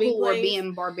placed. Are the people who are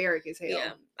being barbaric as hell.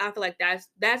 Yeah. I feel like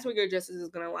that's where your justice is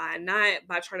going to lie. Not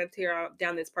by trying to tear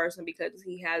down this person because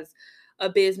he has a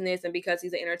business and because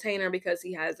he's an entertainer, because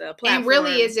he has a platform. And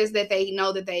really it's just that they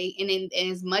know that and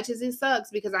as much as it sucks,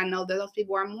 because I know that those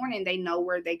people are mourning, they know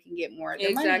where they can get more of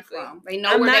their money from. They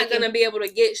know I'm not going to be able to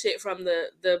get shit from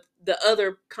the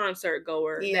other concert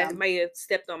goer that may have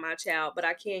stepped on my child, but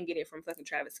I can get it from fucking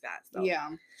Travis Scott. So. Yeah.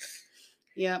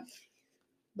 Yeah.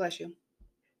 Bless you.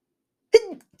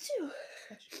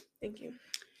 Thank you.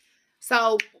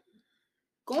 So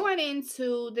going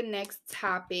into the next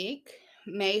topic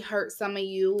may hurt some of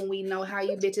you, and we know how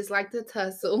you bitches like to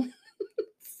tussle.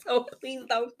 So please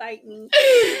don't fight me.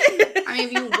 I mean,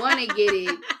 if you want to get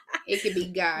it, It could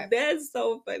be God. That's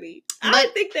so funny. But I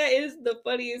think that is the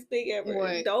funniest thing ever.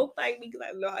 What? Don't fight me because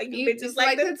I know how you bitches just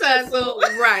like to tussle.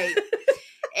 tussle. Right.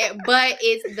 But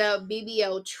it's the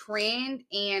BBL trend,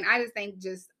 and I just think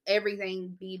just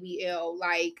everything BBL,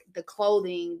 like the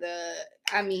clothing,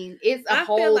 it's a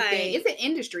whole thing. It's an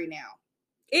industry now.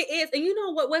 It is. And you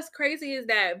know what's crazy is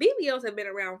that BBLs have been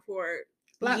around for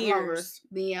a lot years.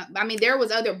 Longer. Yeah. There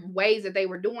was other ways that they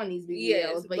were doing these BBLs,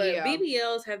 yes, but yeah.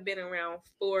 BBLs have been around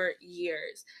for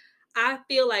years. I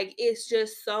feel like it's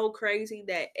just so crazy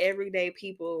that everyday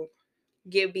people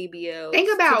get BBLs.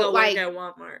 Think about to go like work at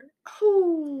Walmart.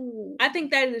 Who? I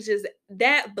think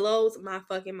that blows my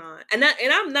fucking mind. And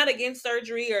I'm not against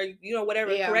surgery or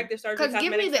whatever corrective surgery. Because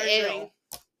give me the surgery. L,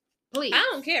 please. I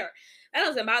don't care. That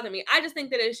doesn't bother me. I just think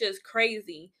that it's just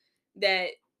crazy that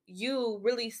you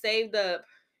really saved up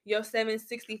your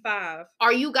 $765.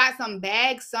 Or you got some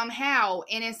bag somehow,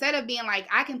 and instead of being like,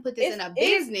 I can put this in a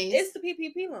business, it's the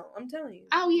PPP loan. I'm telling you.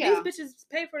 Oh yeah, these bitches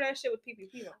pay for that shit with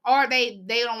PPP loan. Or they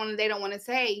don't want to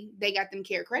say they got them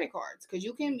care credit cards, because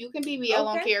you can BBL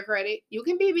on care credit. You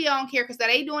can BBL on care because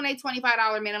they doing a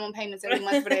 $25 minimum payments every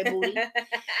month for that booty.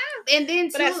 And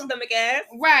then for that stomach ass,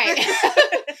 right?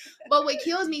 But what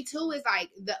kills me too is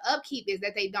like the upkeep is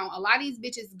that they don't. A lot of these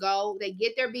bitches go, they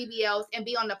get their BBLs and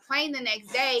be on the plane the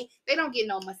next day. They don't get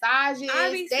no massages.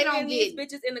 They don't get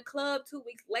bitches in the club 2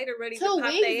 weeks later ready to pop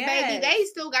their ass. Baby. They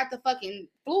still got the fucking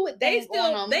fluid. They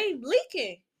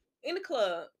leaking in the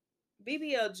club.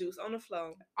 BBL juice on the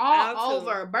floor. All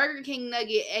over. Burger King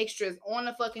nugget extras on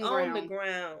the fucking ground. On the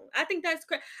ground. I think that's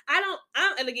crazy.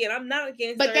 And again, I'm not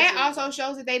against But surgery. That also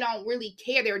shows that they don't really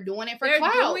care. They're doing it for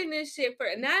clout. They're doing this shit for,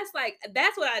 and that's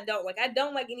what I don't like. I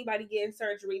don't like anybody getting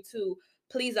surgery to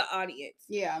please the audience.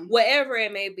 Yeah. Whatever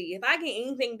it may be. If I get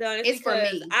anything done, it's because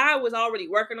for me. I was already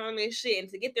working on this shit,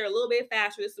 and to get there a little bit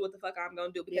faster, this is what the fuck I'm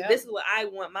gonna do, because this is what I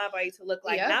want my body to look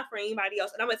like, not for anybody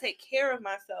else. And I'm gonna take care of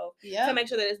myself to make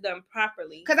sure that it's done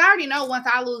properly. Because I already know once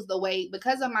I lose the weight,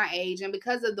 because of my age and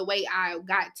because of the weight I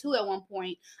got to at one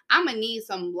point, I'm gonna need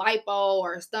some lipo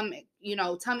or stomach,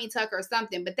 tummy tuck or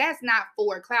something. But that's not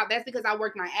for clout. That's because I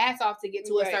worked my ass off to get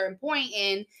to a certain point,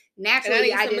 and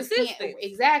naturally I just can't.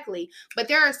 Exactly. But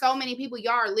there are so many people,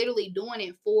 y'all are literally doing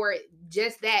it for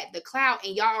just that, the clout,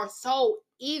 and y'all are so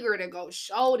eager to go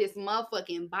show this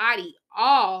motherfucking body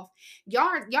off.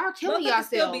 Y'all killing yourselves.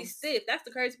 Still be stiff. That's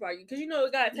the crazy part, because it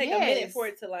gotta take a minute for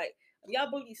it to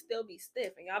y'all booty still be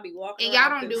stiff, and y'all be walking and y'all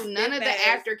don't do none of the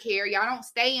aftercare. Y'all don't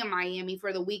stay in Miami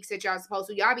for the weeks that y'all supposed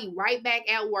to. Y'all be right back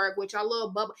at work with y'all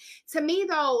little bubble. To me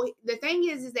though, the thing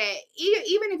is that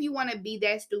even if you want to be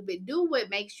that stupid, do what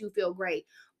makes you feel great.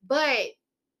 But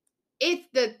it's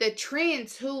the trend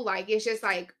too. Like, it's just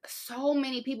like so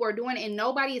many people are doing it, and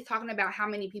nobody is talking about how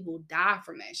many people die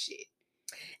from that shit.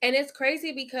 And it's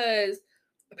crazy because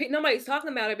nobody's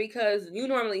talking about it, because you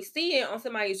normally see it on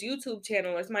somebody's YouTube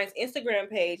channel or somebody's Instagram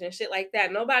page and shit like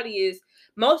that.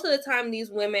 Most of the time these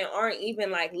women aren't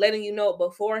even like letting you know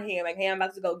beforehand, like, hey, I'm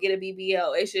about to go get a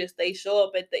BBL. It's just they show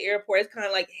up at the airport. It's kind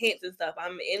of like hints and stuff.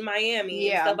 I'm in Miami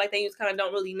and stuff like that. You just kind of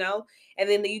don't really know. And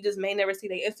then you just may never see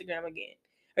their Instagram again.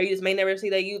 Or you just may never see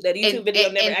that YouTube video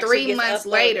never actually gets 3 months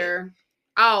uploaded. Later.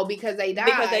 Because they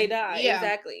died. Yeah.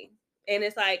 Exactly. And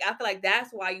it's like, I feel like that's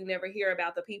why you never hear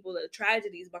about the people, the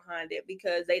tragedies behind it,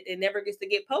 because it never gets to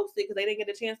get posted because they didn't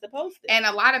get a chance to post it. And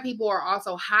a lot of people are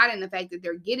also hiding the fact that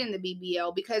they're getting the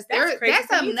BBL, because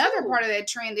that's another part of that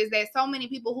trend, is that so many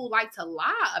people who like to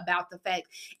lie about the fact.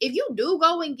 If you do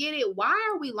go and get it, why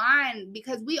are we lying?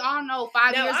 Because we all know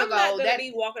 5 years ago. I'm not going to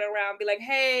be walking around and be like,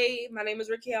 hey, my name is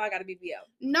Raquel, I got a BBL.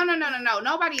 No.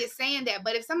 Nobody is saying that.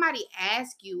 But if somebody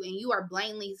asks you and you are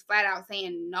blatantly flat out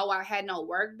saying, no, I had no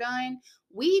work done,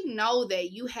 we know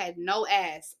that you had no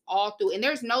ass all through, and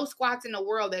there's no squats in the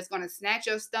world that's going to snatch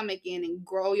your stomach in and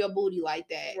grow your booty like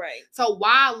that. Right. So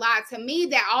why lie? To me,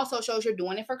 that also shows you're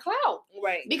doing it for clout.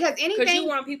 Right. Because you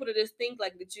want people to just think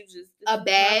like that you just a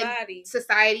bad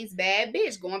society's bad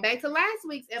bitch. Going back to last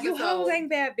week's episode, you hoes ain't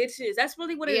bad bitches. That's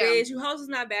really what it is. You hoes is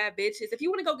not bad bitches. If you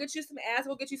want to go get you some ass,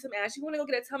 go get you some ass. You want to go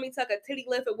get a tummy tuck, a titty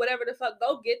lift, or whatever the fuck,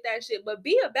 go get that shit. But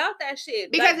be about that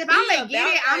shit. Because if I'm gonna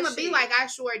get it, I'm gonna be like, I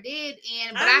sure did.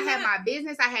 But I have my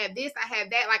business, I have this, I have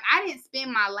that. Like, I didn't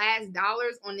spend my last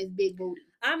dollars on this big booty.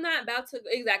 I'm not about to,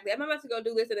 exactly. I'm about to go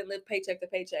do this and then live paycheck to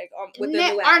paycheck with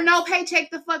or no paycheck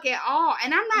to fuck at all.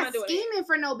 And I'm not scheming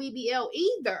for no BBL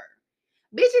either.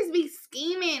 Bitches be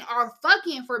scheming or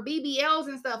fucking for BBLs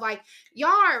and stuff. Like, y'all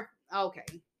are okay.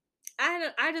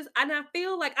 I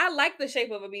feel like I like the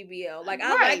shape of a BBL. Like,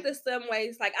 I like the slim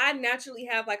waist. Like, I naturally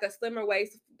have like a slimmer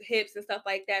waist, hips and stuff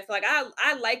like that. So like,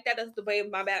 I like that. That's the way of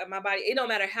my body. It don't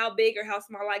matter how big or how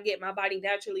small I get. My body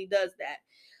naturally does that.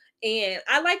 And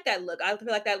I like that look. I feel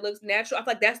like that looks natural. I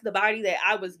feel like that's the body that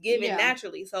I was given Yeah.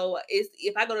 naturally. So it's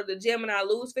if I go to the gym and I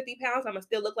lose 50 pounds, I'm gonna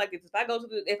still look like this.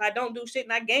 If I don't do shit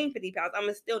and I gain 50 pounds, I'm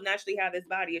gonna still naturally have this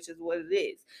body. It's just what it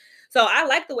is. So I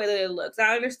like the way that it looks.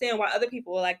 I understand why other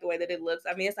people like the way that it looks.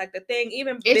 I mean, it's like the thing,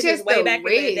 even It's bitches just way the back in the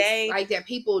risk, day, like that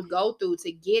people would go through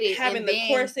to get it, having and the then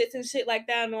corsets and shit like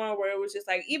that on, where it was just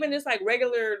like, even just like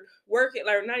regular working,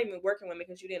 like not even working women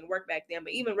because you didn't work back then,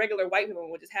 but even regular white people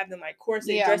would just have them like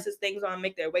corset Yeah. dresses, things on,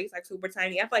 make their waist like super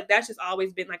tiny. I feel like that's just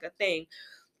always been like a thing.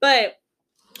 But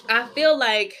I feel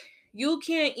like you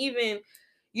can't even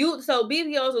so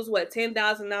BBLs was what, $10,000,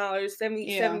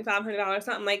 $7,500,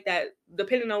 something like that,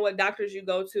 depending on what doctors you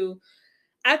go to.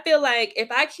 I feel like if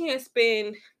I can't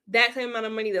spend that same amount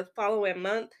of money the following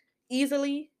month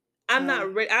easily, I'm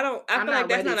not ready. I I'm feel not like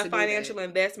that's ready not a to do financial that.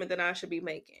 investment that I should be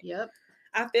making. Yep.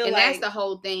 I feel And like that's the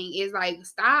whole thing, is like,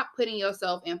 stop putting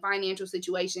yourself in financial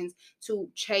situations to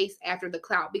chase after the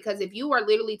clout. Because if you are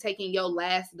literally taking your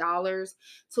last dollars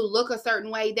to look a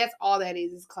certain way, that's all that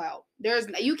is clout.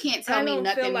 You can't tell me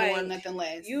nothing more, nothing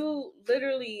less. You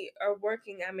literally are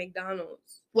working at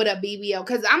McDonald's with a BBL.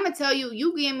 Because I'm gonna tell you,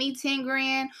 you give me 10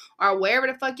 grand or wherever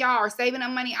the fuck y'all are saving the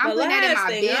money, I'm putting that in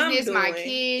my business, my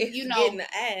kids, getting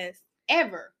the ass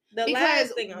ever.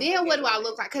 Because then what do I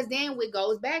look like? Because then what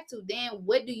goes back to, then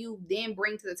what do you then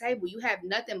bring to the table? You have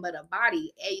nothing but a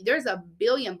body. There's a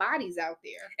billion bodies out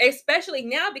there, especially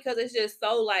now, because it's just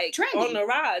so like trendy, on the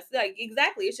rise. Like,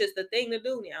 exactly, it's just the thing to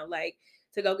do now, like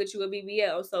to go get you a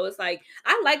BBL. So it's like,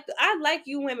 I like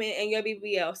you women and your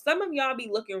BBL. Some of y'all be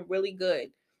looking really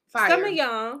good. Fire. Some of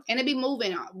y'all, and it be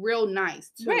moving real nice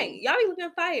too. Right, y'all be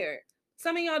looking fire.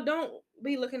 Some of y'all don't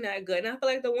be looking that good. And I feel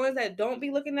like the ones that don't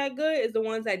be looking that good is the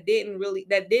ones that didn't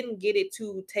get it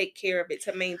to take care of it,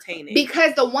 to maintain it.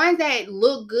 Because the ones that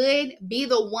look good be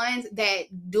the ones that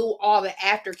do all the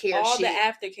aftercare all shit.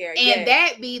 the aftercare. And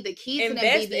that be the key to the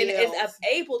BBLs. And is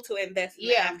able to invest in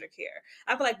the aftercare.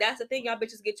 I feel like that's the thing. Y'all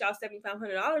bitches get y'all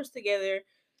 $7,500 together.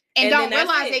 And don't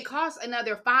realize they cost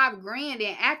another $5,000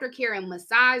 in aftercare and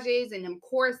massages and them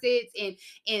corsets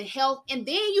and health. And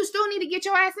then you still need to get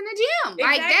your ass in the gym. Exactly.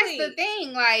 Like, that's the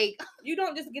thing. Like, you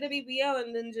don't just get a BBL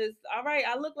and then just, all right,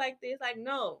 I look like this. Like,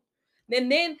 no.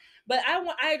 But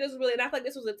I just really, and I feel like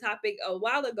this was a topic a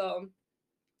while ago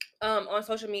on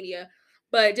social media,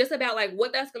 but just about like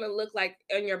what that's going to look like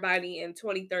on your body in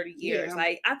 20, 30 years. Yeah.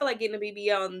 Like, I feel like getting a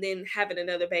BBL and then having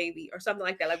another baby or something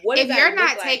like that. Like, what if you're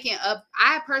not taking up,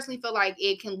 I personally feel like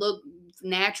it can look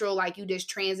natural, like you just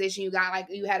transition, you got like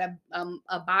you had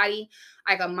a body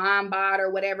like a mom bod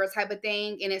or whatever type of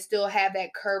thing, and it still have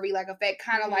that curvy like effect,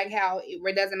 kind of like how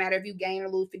it doesn't matter if you gain or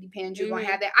lose 50 pounds, you're gonna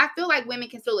have that. I feel like women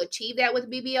can still achieve that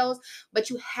with BBLs, but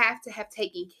you have to have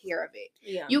taken care of it.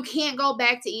 Yeah. You can't go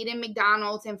back to eating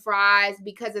McDonald's and fries,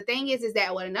 because the thing is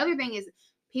that another thing is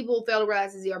people fail to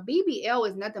realize is your BBL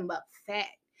is nothing but fat.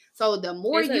 So the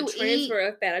more you transfer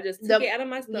of fat. I just took it out of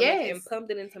my stomach and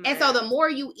pumped it into my ass. So the more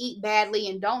you eat badly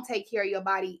and don't take care of your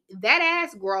body, that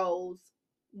ass grows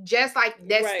just like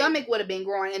that stomach would have been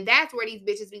growing. And that's where these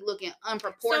bitches be looking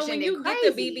unproportioned. So when you get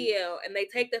the BBL and they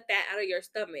take the fat out of your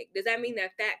stomach, does that mean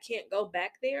that fat can't go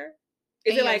back there?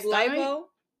 Is it like lipo?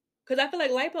 Because I feel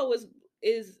like lipo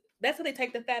is that's how they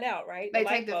take the fat out, right? They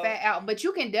take the fat out. But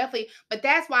you can definitely, but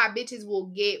that's why bitches will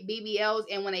get BBLs,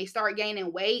 and when they start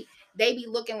gaining weight, they be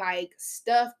looking like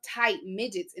stuffed tight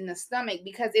midgets in the stomach,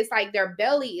 because it's like their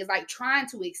belly is like trying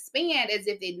to expand as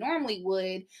if it normally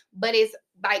would, but it's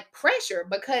like pressure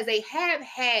because they have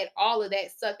had all of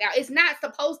that sucked out. It's not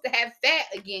supposed to have fat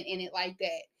again in it like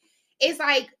that. It's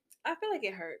like, I feel like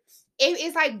it hurts.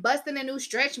 It's like busting a new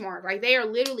stretch mark. Like, they are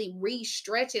literally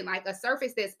re-stretching like a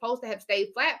surface that's supposed to have stayed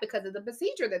flat because of the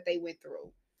procedure that they went through.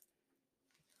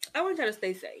 I want y'all to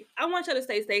stay safe.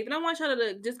 And I want y'all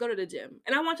to just go to the gym.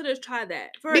 And I want y'all to try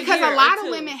that. Because a lot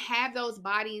of women have those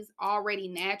bodies already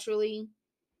naturally.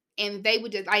 And they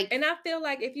would just like, and I feel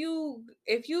like if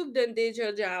you've done did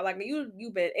your job, like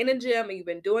you've been in the gym and you've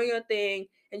been doing your thing,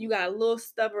 and you got a little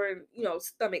stubborn,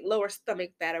 lower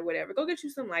stomach fat or whatever, go get you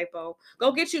some lipo.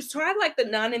 Go get you, try like the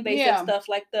non-invasive stuff,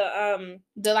 like the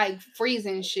like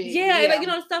freezing shit. Yeah,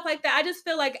 like, stuff like that. I just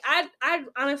feel like I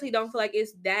honestly don't feel like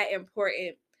it's that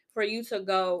important for you to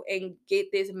go and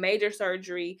get this major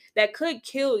surgery that could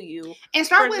kill you. And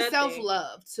start with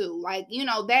self-love too. Like,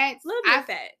 that's love your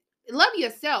fat. love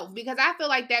yourself, because I feel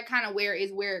like that kind of where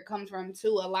it comes from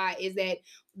too a lot, is that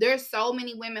there's so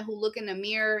many women who look in the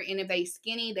mirror, and if they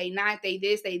skinny, they not, they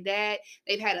this, they that,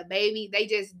 they've had a baby, they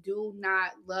just do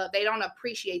not love, they don't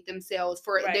appreciate themselves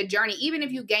for the journey, even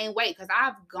if you gain weight, because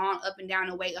I've gone up and down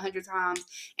in weight 100 times,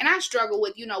 and I struggle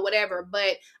with, whatever,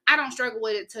 but I don't struggle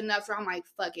with it enough, so I'm like,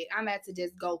 fuck it, I'm about to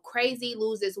just go crazy,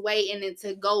 lose this weight, and then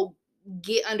to go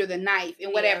get under the knife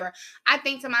and whatever. I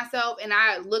think to myself, and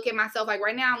I look at myself, like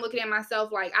right now I'm looking at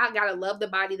myself like I gotta love the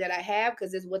body that I have,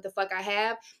 because it's what the fuck I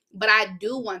have, but I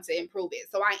do want to improve it,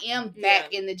 so I am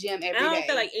back in the gym every day. I don't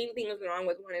feel like anything is wrong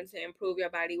with wanting to improve your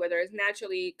body, whether it's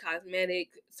naturally, cosmetic,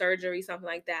 surgery, something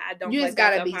like that. I don't. You just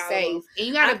gotta be safe, and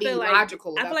you gotta be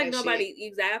logical. I feel like nobody.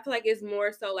 Exactly. I feel like it's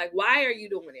more so like, why are you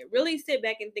doing it? Really sit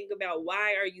back and think about,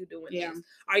 why are you doing this?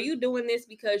 Are you doing this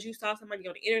because you saw somebody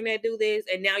on the internet do this,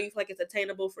 and now you feel like it's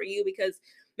attainable for you because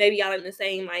maybe y'all in the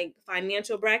same like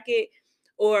financial bracket?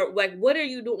 Or like, what are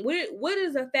you doing? What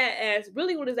is a fat ass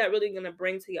really? What is that really gonna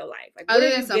bring to your life? Like, other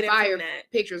than some fire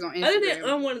pictures on Instagram, other than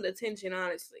unwanted attention,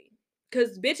 honestly.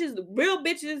 Because real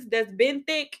bitches that's been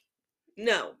thick,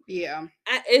 no. Yeah.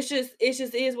 It's just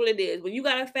is what it is. When you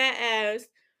got a fat ass,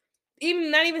 even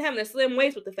not even having a slim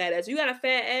waist with the fat ass, you got a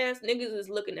fat ass, niggas is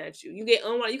looking at you. You get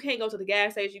unwanted. You can't go to the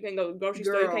gas station. You can't go to the grocery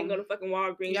store. You can't go to fucking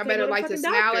Walgreens. Y'all better like to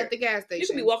smile at the gas station. You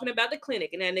could be walking about the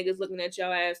clinic and that nigga's looking at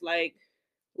your ass like,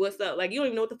 what's up? Like, you don't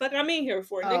even know what the fuck I'm in here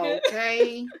for, nigga.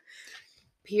 Okay.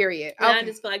 Period. And I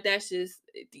just feel like that's just,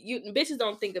 bitches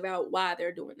don't think about why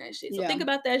they're doing that shit. So think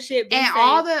about that shit. And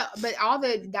all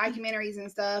the documentaries and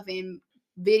stuff and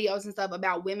videos and stuff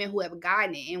about women who have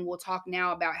gotten it, and we'll talk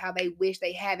now about how they wish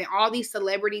they haven't. All these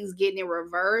celebrities getting it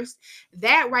reversed.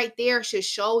 That right there should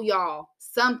show y'all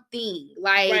something.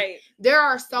 Like there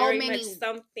are so very many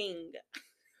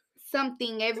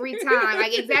something every time.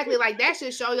 Like exactly, like that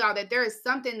should show y'all that there is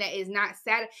something that is not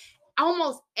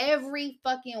almost every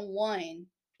fucking one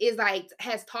is like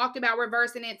has talked about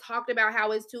reversing it, talked about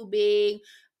how it's too big.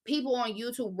 People on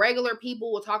YouTube, regular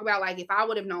people will talk about like, if I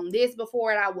would have known this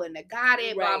before, I wouldn't have got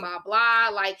it, blah, blah, blah.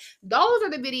 Like those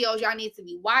are the videos y'all need to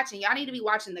be watching. Y'all need to be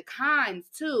watching the cons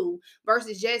too,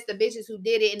 versus just the bitches who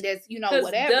did it and just,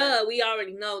 whatever. Duh, we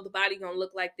already know the body gonna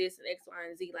look like this and X, Y,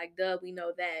 and Z. Like, duh, we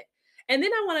know that. And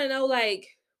then I want to know, like,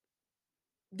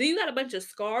 do you got a bunch of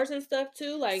scars and stuff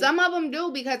too? Like some of them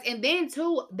do, because, and then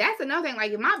too, that's another thing.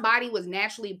 Like if my body was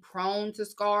naturally prone to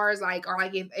scars, like, or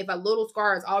like if a little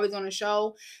scar is always on the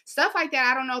show, stuff like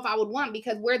that, I don't know if I would want,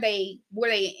 because where they put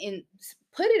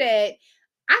it at,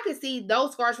 I could see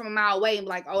those scars from a mile away and be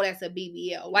like, oh, that's a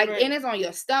BBL. Like, and it's on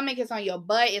your stomach, it's on your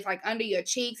butt, it's like under your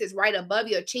cheeks, it's right above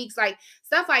your cheeks. Like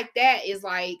stuff like that is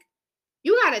like,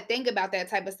 you got to think about that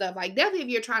type of stuff. Like, definitely if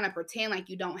you're trying to pretend like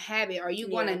you don't have it, are you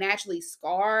going to naturally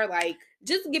scar? Like,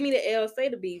 just give me the L, say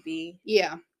the BB.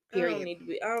 Yeah. Period.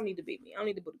 I don't need the BB. I don't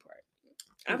need the booty part.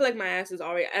 I feel like my ass is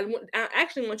already. I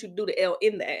actually want you to do the L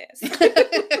in the ass.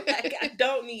 Like, I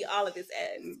don't need all of this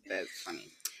ass. That's funny.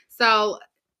 So,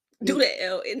 do the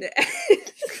L in the ass.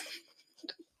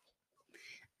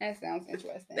 That sounds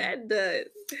interesting. That does.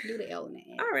 Do the L in the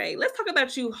ass. All right, let's talk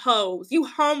about you hoes. You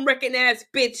home wrecking ass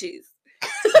bitches.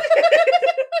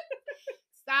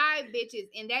 Side bitches,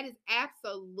 and that is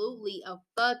absolutely a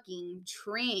fucking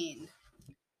trend.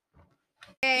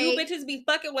 You bitches be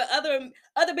fucking with other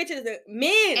bitches and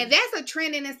men, and that's a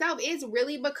trend in itself. It's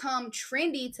really become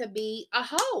trendy to be a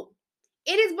hoe.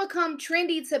 It has become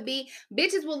trendy to be.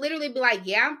 Bitches will literally be like,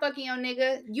 "Yeah, I'm fucking your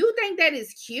nigga." You think that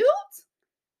is cute?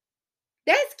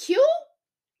 That's cute.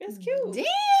 That's cute. Damn.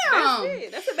 That's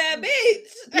it. That's a bad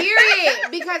bitch. Period.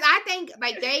 Because I think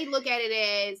like they look at it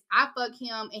as, I fuck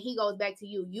him and he goes back to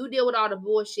you. You deal with all the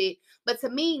bullshit. But to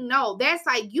me, no. That's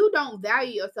like, you don't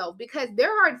value yourself, because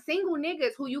there are single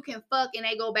niggas who you can fuck and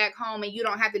they go back home and you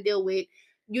don't have to deal with,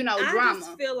 drama. I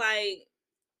just feel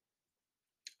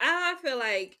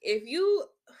like if you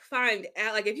find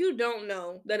out, like if you don't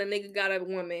know that a nigga got a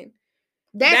woman,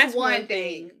 that's one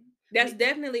thing. That's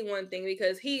definitely one thing,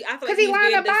 because I feel like he's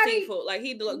being deceitful. Like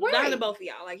he lying to both of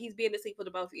y'all. Like he's being deceitful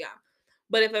to both of y'all.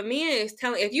 But if a man is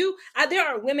telling, there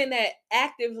are women that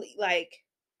actively like,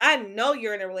 I know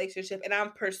you're in a relationship and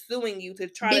I'm pursuing you to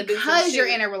try to do some shit. Because you're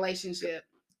in a relationship.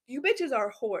 You bitches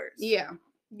are whores. Yeah.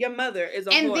 Your mother is a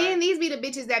whore. And then these be the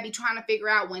bitches that be trying to figure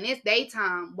out when it's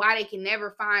daytime why they can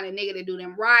never find a nigga to do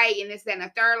them right and this, that, and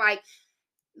the third. Like,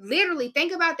 literally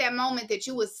think about that moment that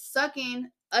you was sucking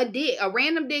a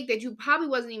random dick that you probably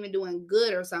wasn't even doing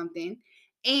good or something,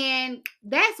 And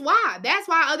that's why. That's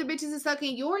why other bitches are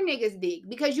sucking your niggas' dick.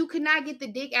 Because you could not get the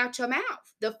dick out your mouth.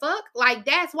 The fuck? Like,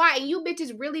 that's why. And you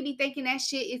bitches really be thinking that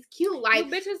shit is cute. Like,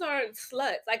 you bitches aren't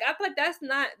sluts. Like, I feel like that's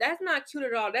not cute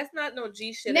at all. That's not no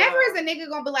G shit. Never is a nigga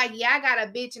gonna be like, yeah, I got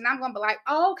a bitch, and I'm gonna be like,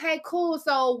 oh, okay, cool.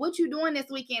 So what you doing this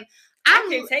weekend? I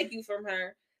can take you from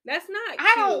her. That's not cute.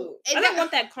 I don't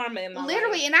want that karma in my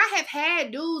life. And I have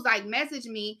had dudes like message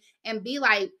me and be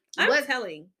like, I'm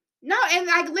telling. No, and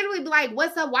like literally be like,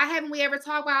 what's up? Why haven't we ever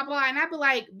talked? Blah, blah. And I'd be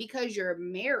like, because you're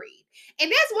married.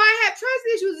 And that's why I have trust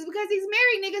issues, is because these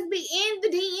married niggas be in the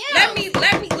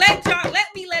DM.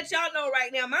 Let y'all know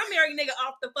right now. My married nigga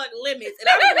off the fucking limits. And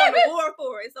I'm going to war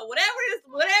for it. So whatever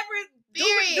do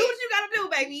what you gotta do,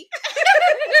 baby.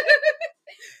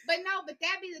 But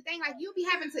that be the thing. Like, you be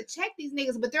having to check these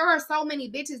niggas, but there are so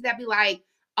many bitches that be like,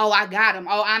 oh, I got him.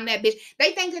 Oh, I'm that bitch.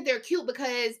 They think that they're cute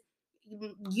because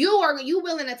you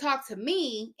willing to talk to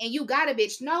me and you got a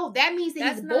bitch. No, that means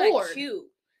that he's bored. Not cute.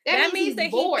 That means that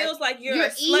he feels like you're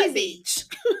a easy. Bitch.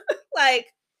 Like,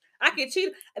 I can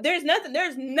cheat. There's nothing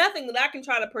that I can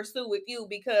try to pursue with you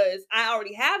because I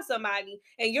already have somebody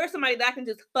and you're somebody that I can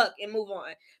just fuck and move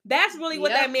on. That's really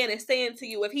what that man is saying to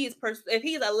you. If he's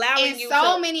allowing you. And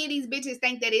so many of these bitches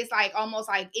think that it's like almost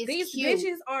like it's these cute.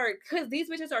 These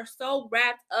bitches are so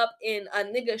wrapped up in a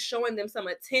nigga showing them some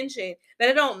attention that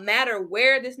it don't matter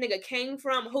where this nigga came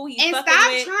from, who he's fucking with.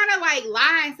 And stop trying to like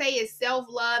lie and say it's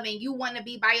self-love and you want to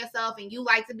be by yourself and you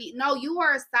like to be. No, you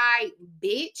are a side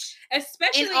bitch.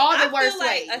 Especially in all the worst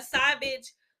ways. Like a side bitch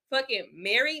fucking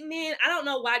married man. I don't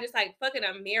know why just like fucking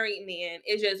a married man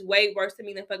is just way worse to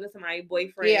me than fucking somebody's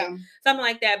boyfriend. Yeah. Something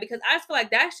like that. Because I just feel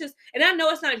like that's just, and I know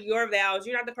it's not your vows.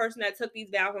 You're not the person that took these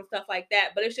vows and stuff like that.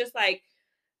 But it's just like,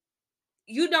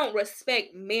 you don't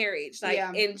respect marriage, like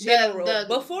in general.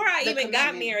 Before I even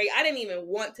got married, I didn't even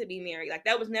want to be married. Like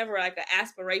that was never like an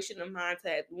aspiration of mine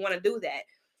to want to do that.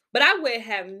 But I would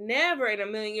have never in a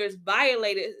million years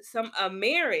violated a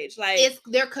marriage. Like it's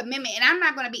their commitment. And I'm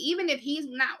not going to be, even if he's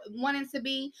not wanting to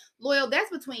be loyal, that's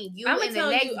between you and the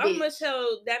next bitch. I'm going to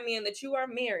tell that man that you are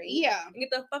married. Yeah. And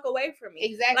get the fuck away from me.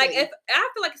 Exactly. Like if I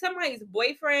feel like somebody's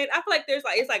boyfriend, I feel like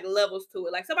it's like levels to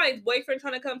it. Like somebody's boyfriend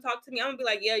trying to come talk to me, I'm going to be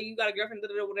like, yeah, you got a girlfriend,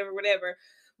 whatever.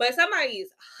 But somebody's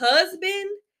husband,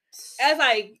 as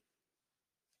like,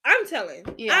 I'm telling.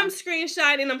 Yeah. I'm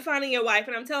screenshotting. I'm finding your wife,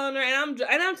 and I'm telling her, and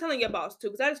I'm telling your boss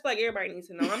too, because I just feel like everybody needs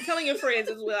to know. I'm telling your friends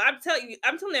as well. I'm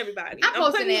telling everybody.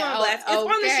 I'm putting you on blast. It's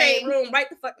on the shade room right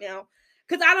the fuck now.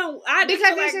 Because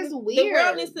because it's just weird. The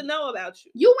world needs to know about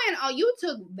you. You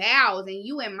took vows and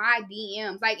you in my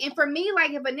DMs. Like, and for me,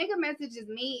 like if a nigga messages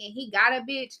me and he got a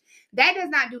bitch, that does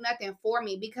not do nothing for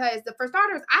me because for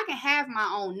starters, I can have my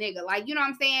own nigga. Like, you know what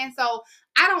I'm saying? So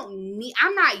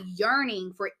I'm not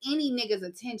yearning for any nigga's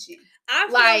attention. I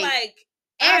feel like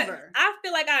ever. I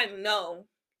feel like I know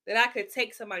that I could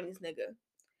take somebody's nigga.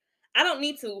 I don't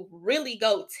need to really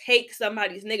go take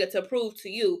somebody's nigga to prove to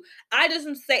you. I just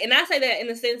say, and I say that in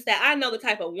the sense that I know the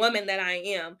type of woman that I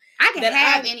am. I can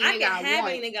have any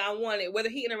nigga I wanted, whether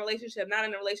he in a relationship, not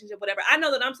in a relationship, whatever. I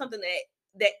know that I'm something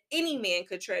that any man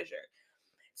could treasure.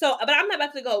 So, but I'm not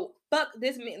about to go fuck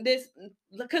this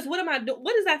because what am I doing?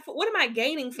 What is that? What am I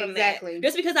gaining from that?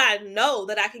 Just because I know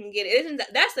that I can get it.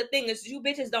 That's the thing is you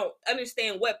bitches don't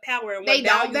understand what power and what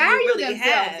value you really themselves.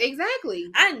 have. Exactly.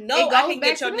 I know I can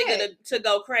get your nigga to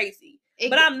go crazy,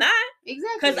 but I'm not.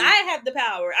 Exactly. Because I have the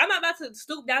power. I'm not about to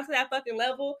stoop down to that fucking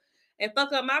level and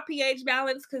fuck up my pH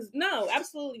balance, because no,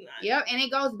 absolutely not. Yep, and it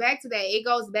goes back to that. It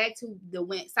goes back to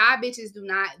when side bitches do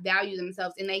not value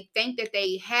themselves, and they think that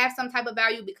they have some type of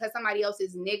value because somebody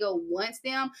else's nigga wants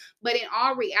them. But in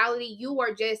all reality, you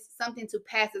are just something to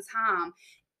pass the time.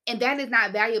 And that is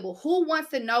not valuable. Who wants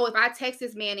to know if I text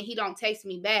this man and he don't text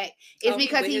me back? It's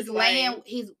because he's like,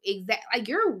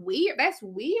 you're weird. That's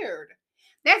weird.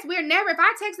 That's weird. Never. If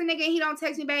I text a nigga and he don't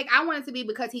text me back, I want it to be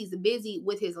because he's busy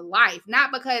with his life,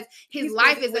 not because he's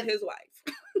life is with his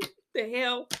wife. The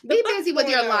hell? Be busy with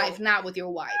your life, not with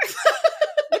your wife.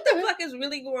 What the fuck is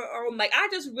really going on? Like, I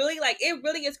just really it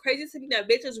really is crazy to me that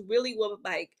bitches really will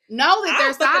like know that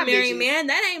they're side married man.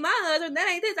 That ain't my husband. That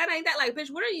ain't this. That ain't that. Like,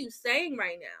 bitch, what are you saying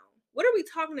right now? What are we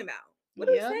talking about? What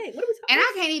are we saying? What are we talking And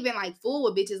I can't even like fool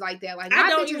with bitches like that. Like, I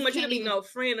don't even want you to be no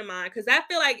friend of mine because I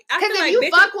feel like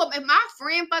if my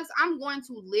friend fucks, I'm going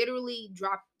to literally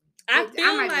drop.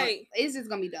 It's just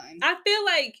gonna be done. I feel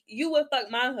like you would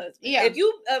fuck my husband. Yeah. If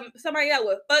you somebody that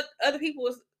would fuck other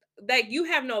people's, like, you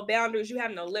have no boundaries, you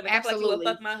have no limits. Absolutely. I feel like you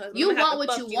would fuck my husband. You want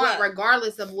what you want,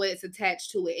 regardless of what's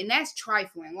attached to it, and that's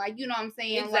trifling. Like, you know what I'm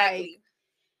saying? Exactly. Like,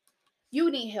 you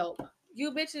need help.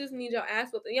 You bitches need your ass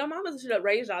whooped. Your mamas should have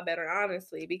raised y'all better,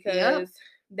 honestly, because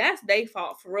that's their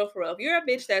fault for real, for real. If you're a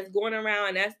bitch that's going around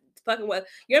and that's fucking what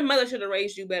your mother should have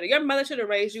raised you better. Your mother should have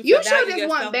raised you. You to value should just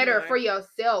yourself want better more. for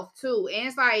yourself too. And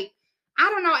it's like, I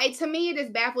don't know. To me, it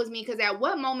just baffles me because at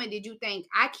what moment did you think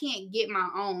I can't get my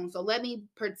own? So let me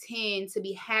pretend to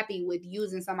be happy with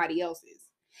using somebody else's.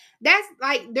 That's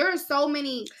like there are so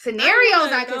many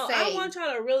scenarios I could say. I want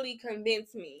y'all to really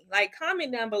convince me. Like,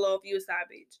 comment down below if you a side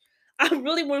bitch. I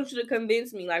really want you to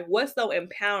convince me. Like, what's so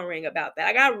empowering about that?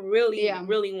 Like, I really,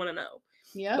 really want to know.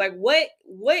 Yeah. Like, what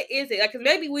is it? Like, cause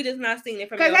maybe we just not seeing it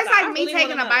from. Because that's like me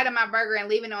taking a bite of my burger and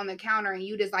leaving it on the counter, and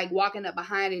you just like walking up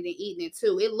behind it and eating it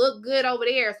too. It looked good over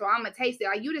there, so I'm gonna taste it.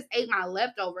 Like you just ate my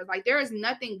leftovers. Like there is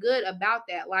nothing good about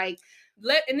that. Like,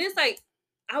 and it's like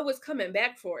I was coming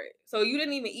back for it, so you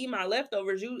didn't even eat my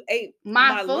leftovers. You ate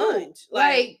my food. Lunch.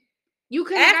 Like you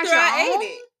couldn't after I ate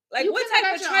it. Like what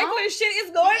type of trifling shit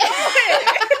is going on?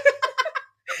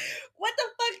 What the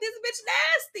fuck, this bitch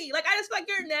nasty. Like I just feel like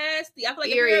you're nasty. I feel like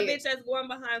if you're a bitch that's going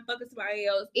behind fucking somebody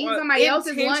else, eating somebody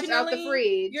else's lunch out the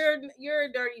fridge, you're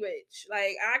a dirty bitch.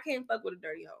 Like I can't fuck with a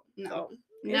dirty hoe. No, so,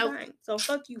 nope. So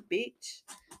fuck you, bitch,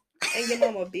 and your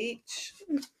mama, bitch.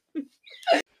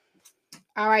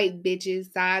 All right,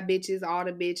 bitches, side bitches, all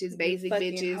the bitches, basic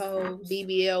bitches, hoes.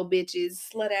 BBL bitches,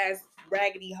 slut ass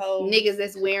raggedy hoes, niggas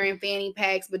that's wearing fanny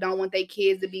packs but don't want their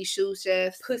kids to be shoe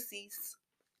chefs, pussies,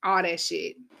 all that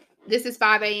shit. This is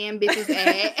 5 a.m. bitches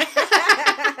at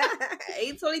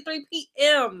 8:23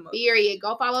 p.m. Period.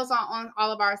 Go follow us on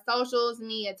all of our socials.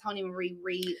 Me at Tony Marie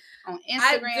Reed on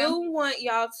Instagram. I do want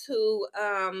y'all to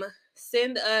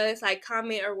send us like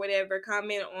comment or whatever.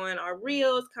 Comment on our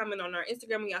reels. Comment on our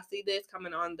Instagram when y'all see this.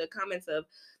 Comment on the comments of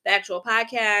the actual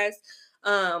podcast.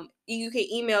 You can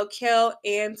email Kel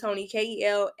and Tony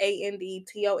KELANDTONI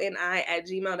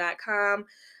 @gmail.com.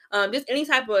 Just any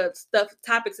type of stuff,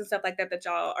 topics and stuff like that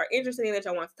y'all are interested in, that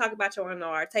y'all want to talk about, y'all want to know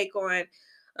our take on.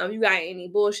 You got any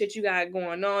bullshit you got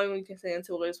going on, you can send it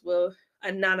to us. We'll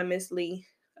anonymously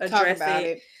address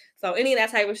it. So any of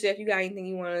that type of shit, if you got anything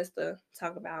you want us to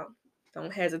talk about,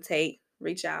 don't hesitate.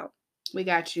 Reach out. We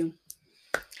got you.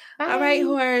 Bye. All right,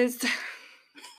 whores.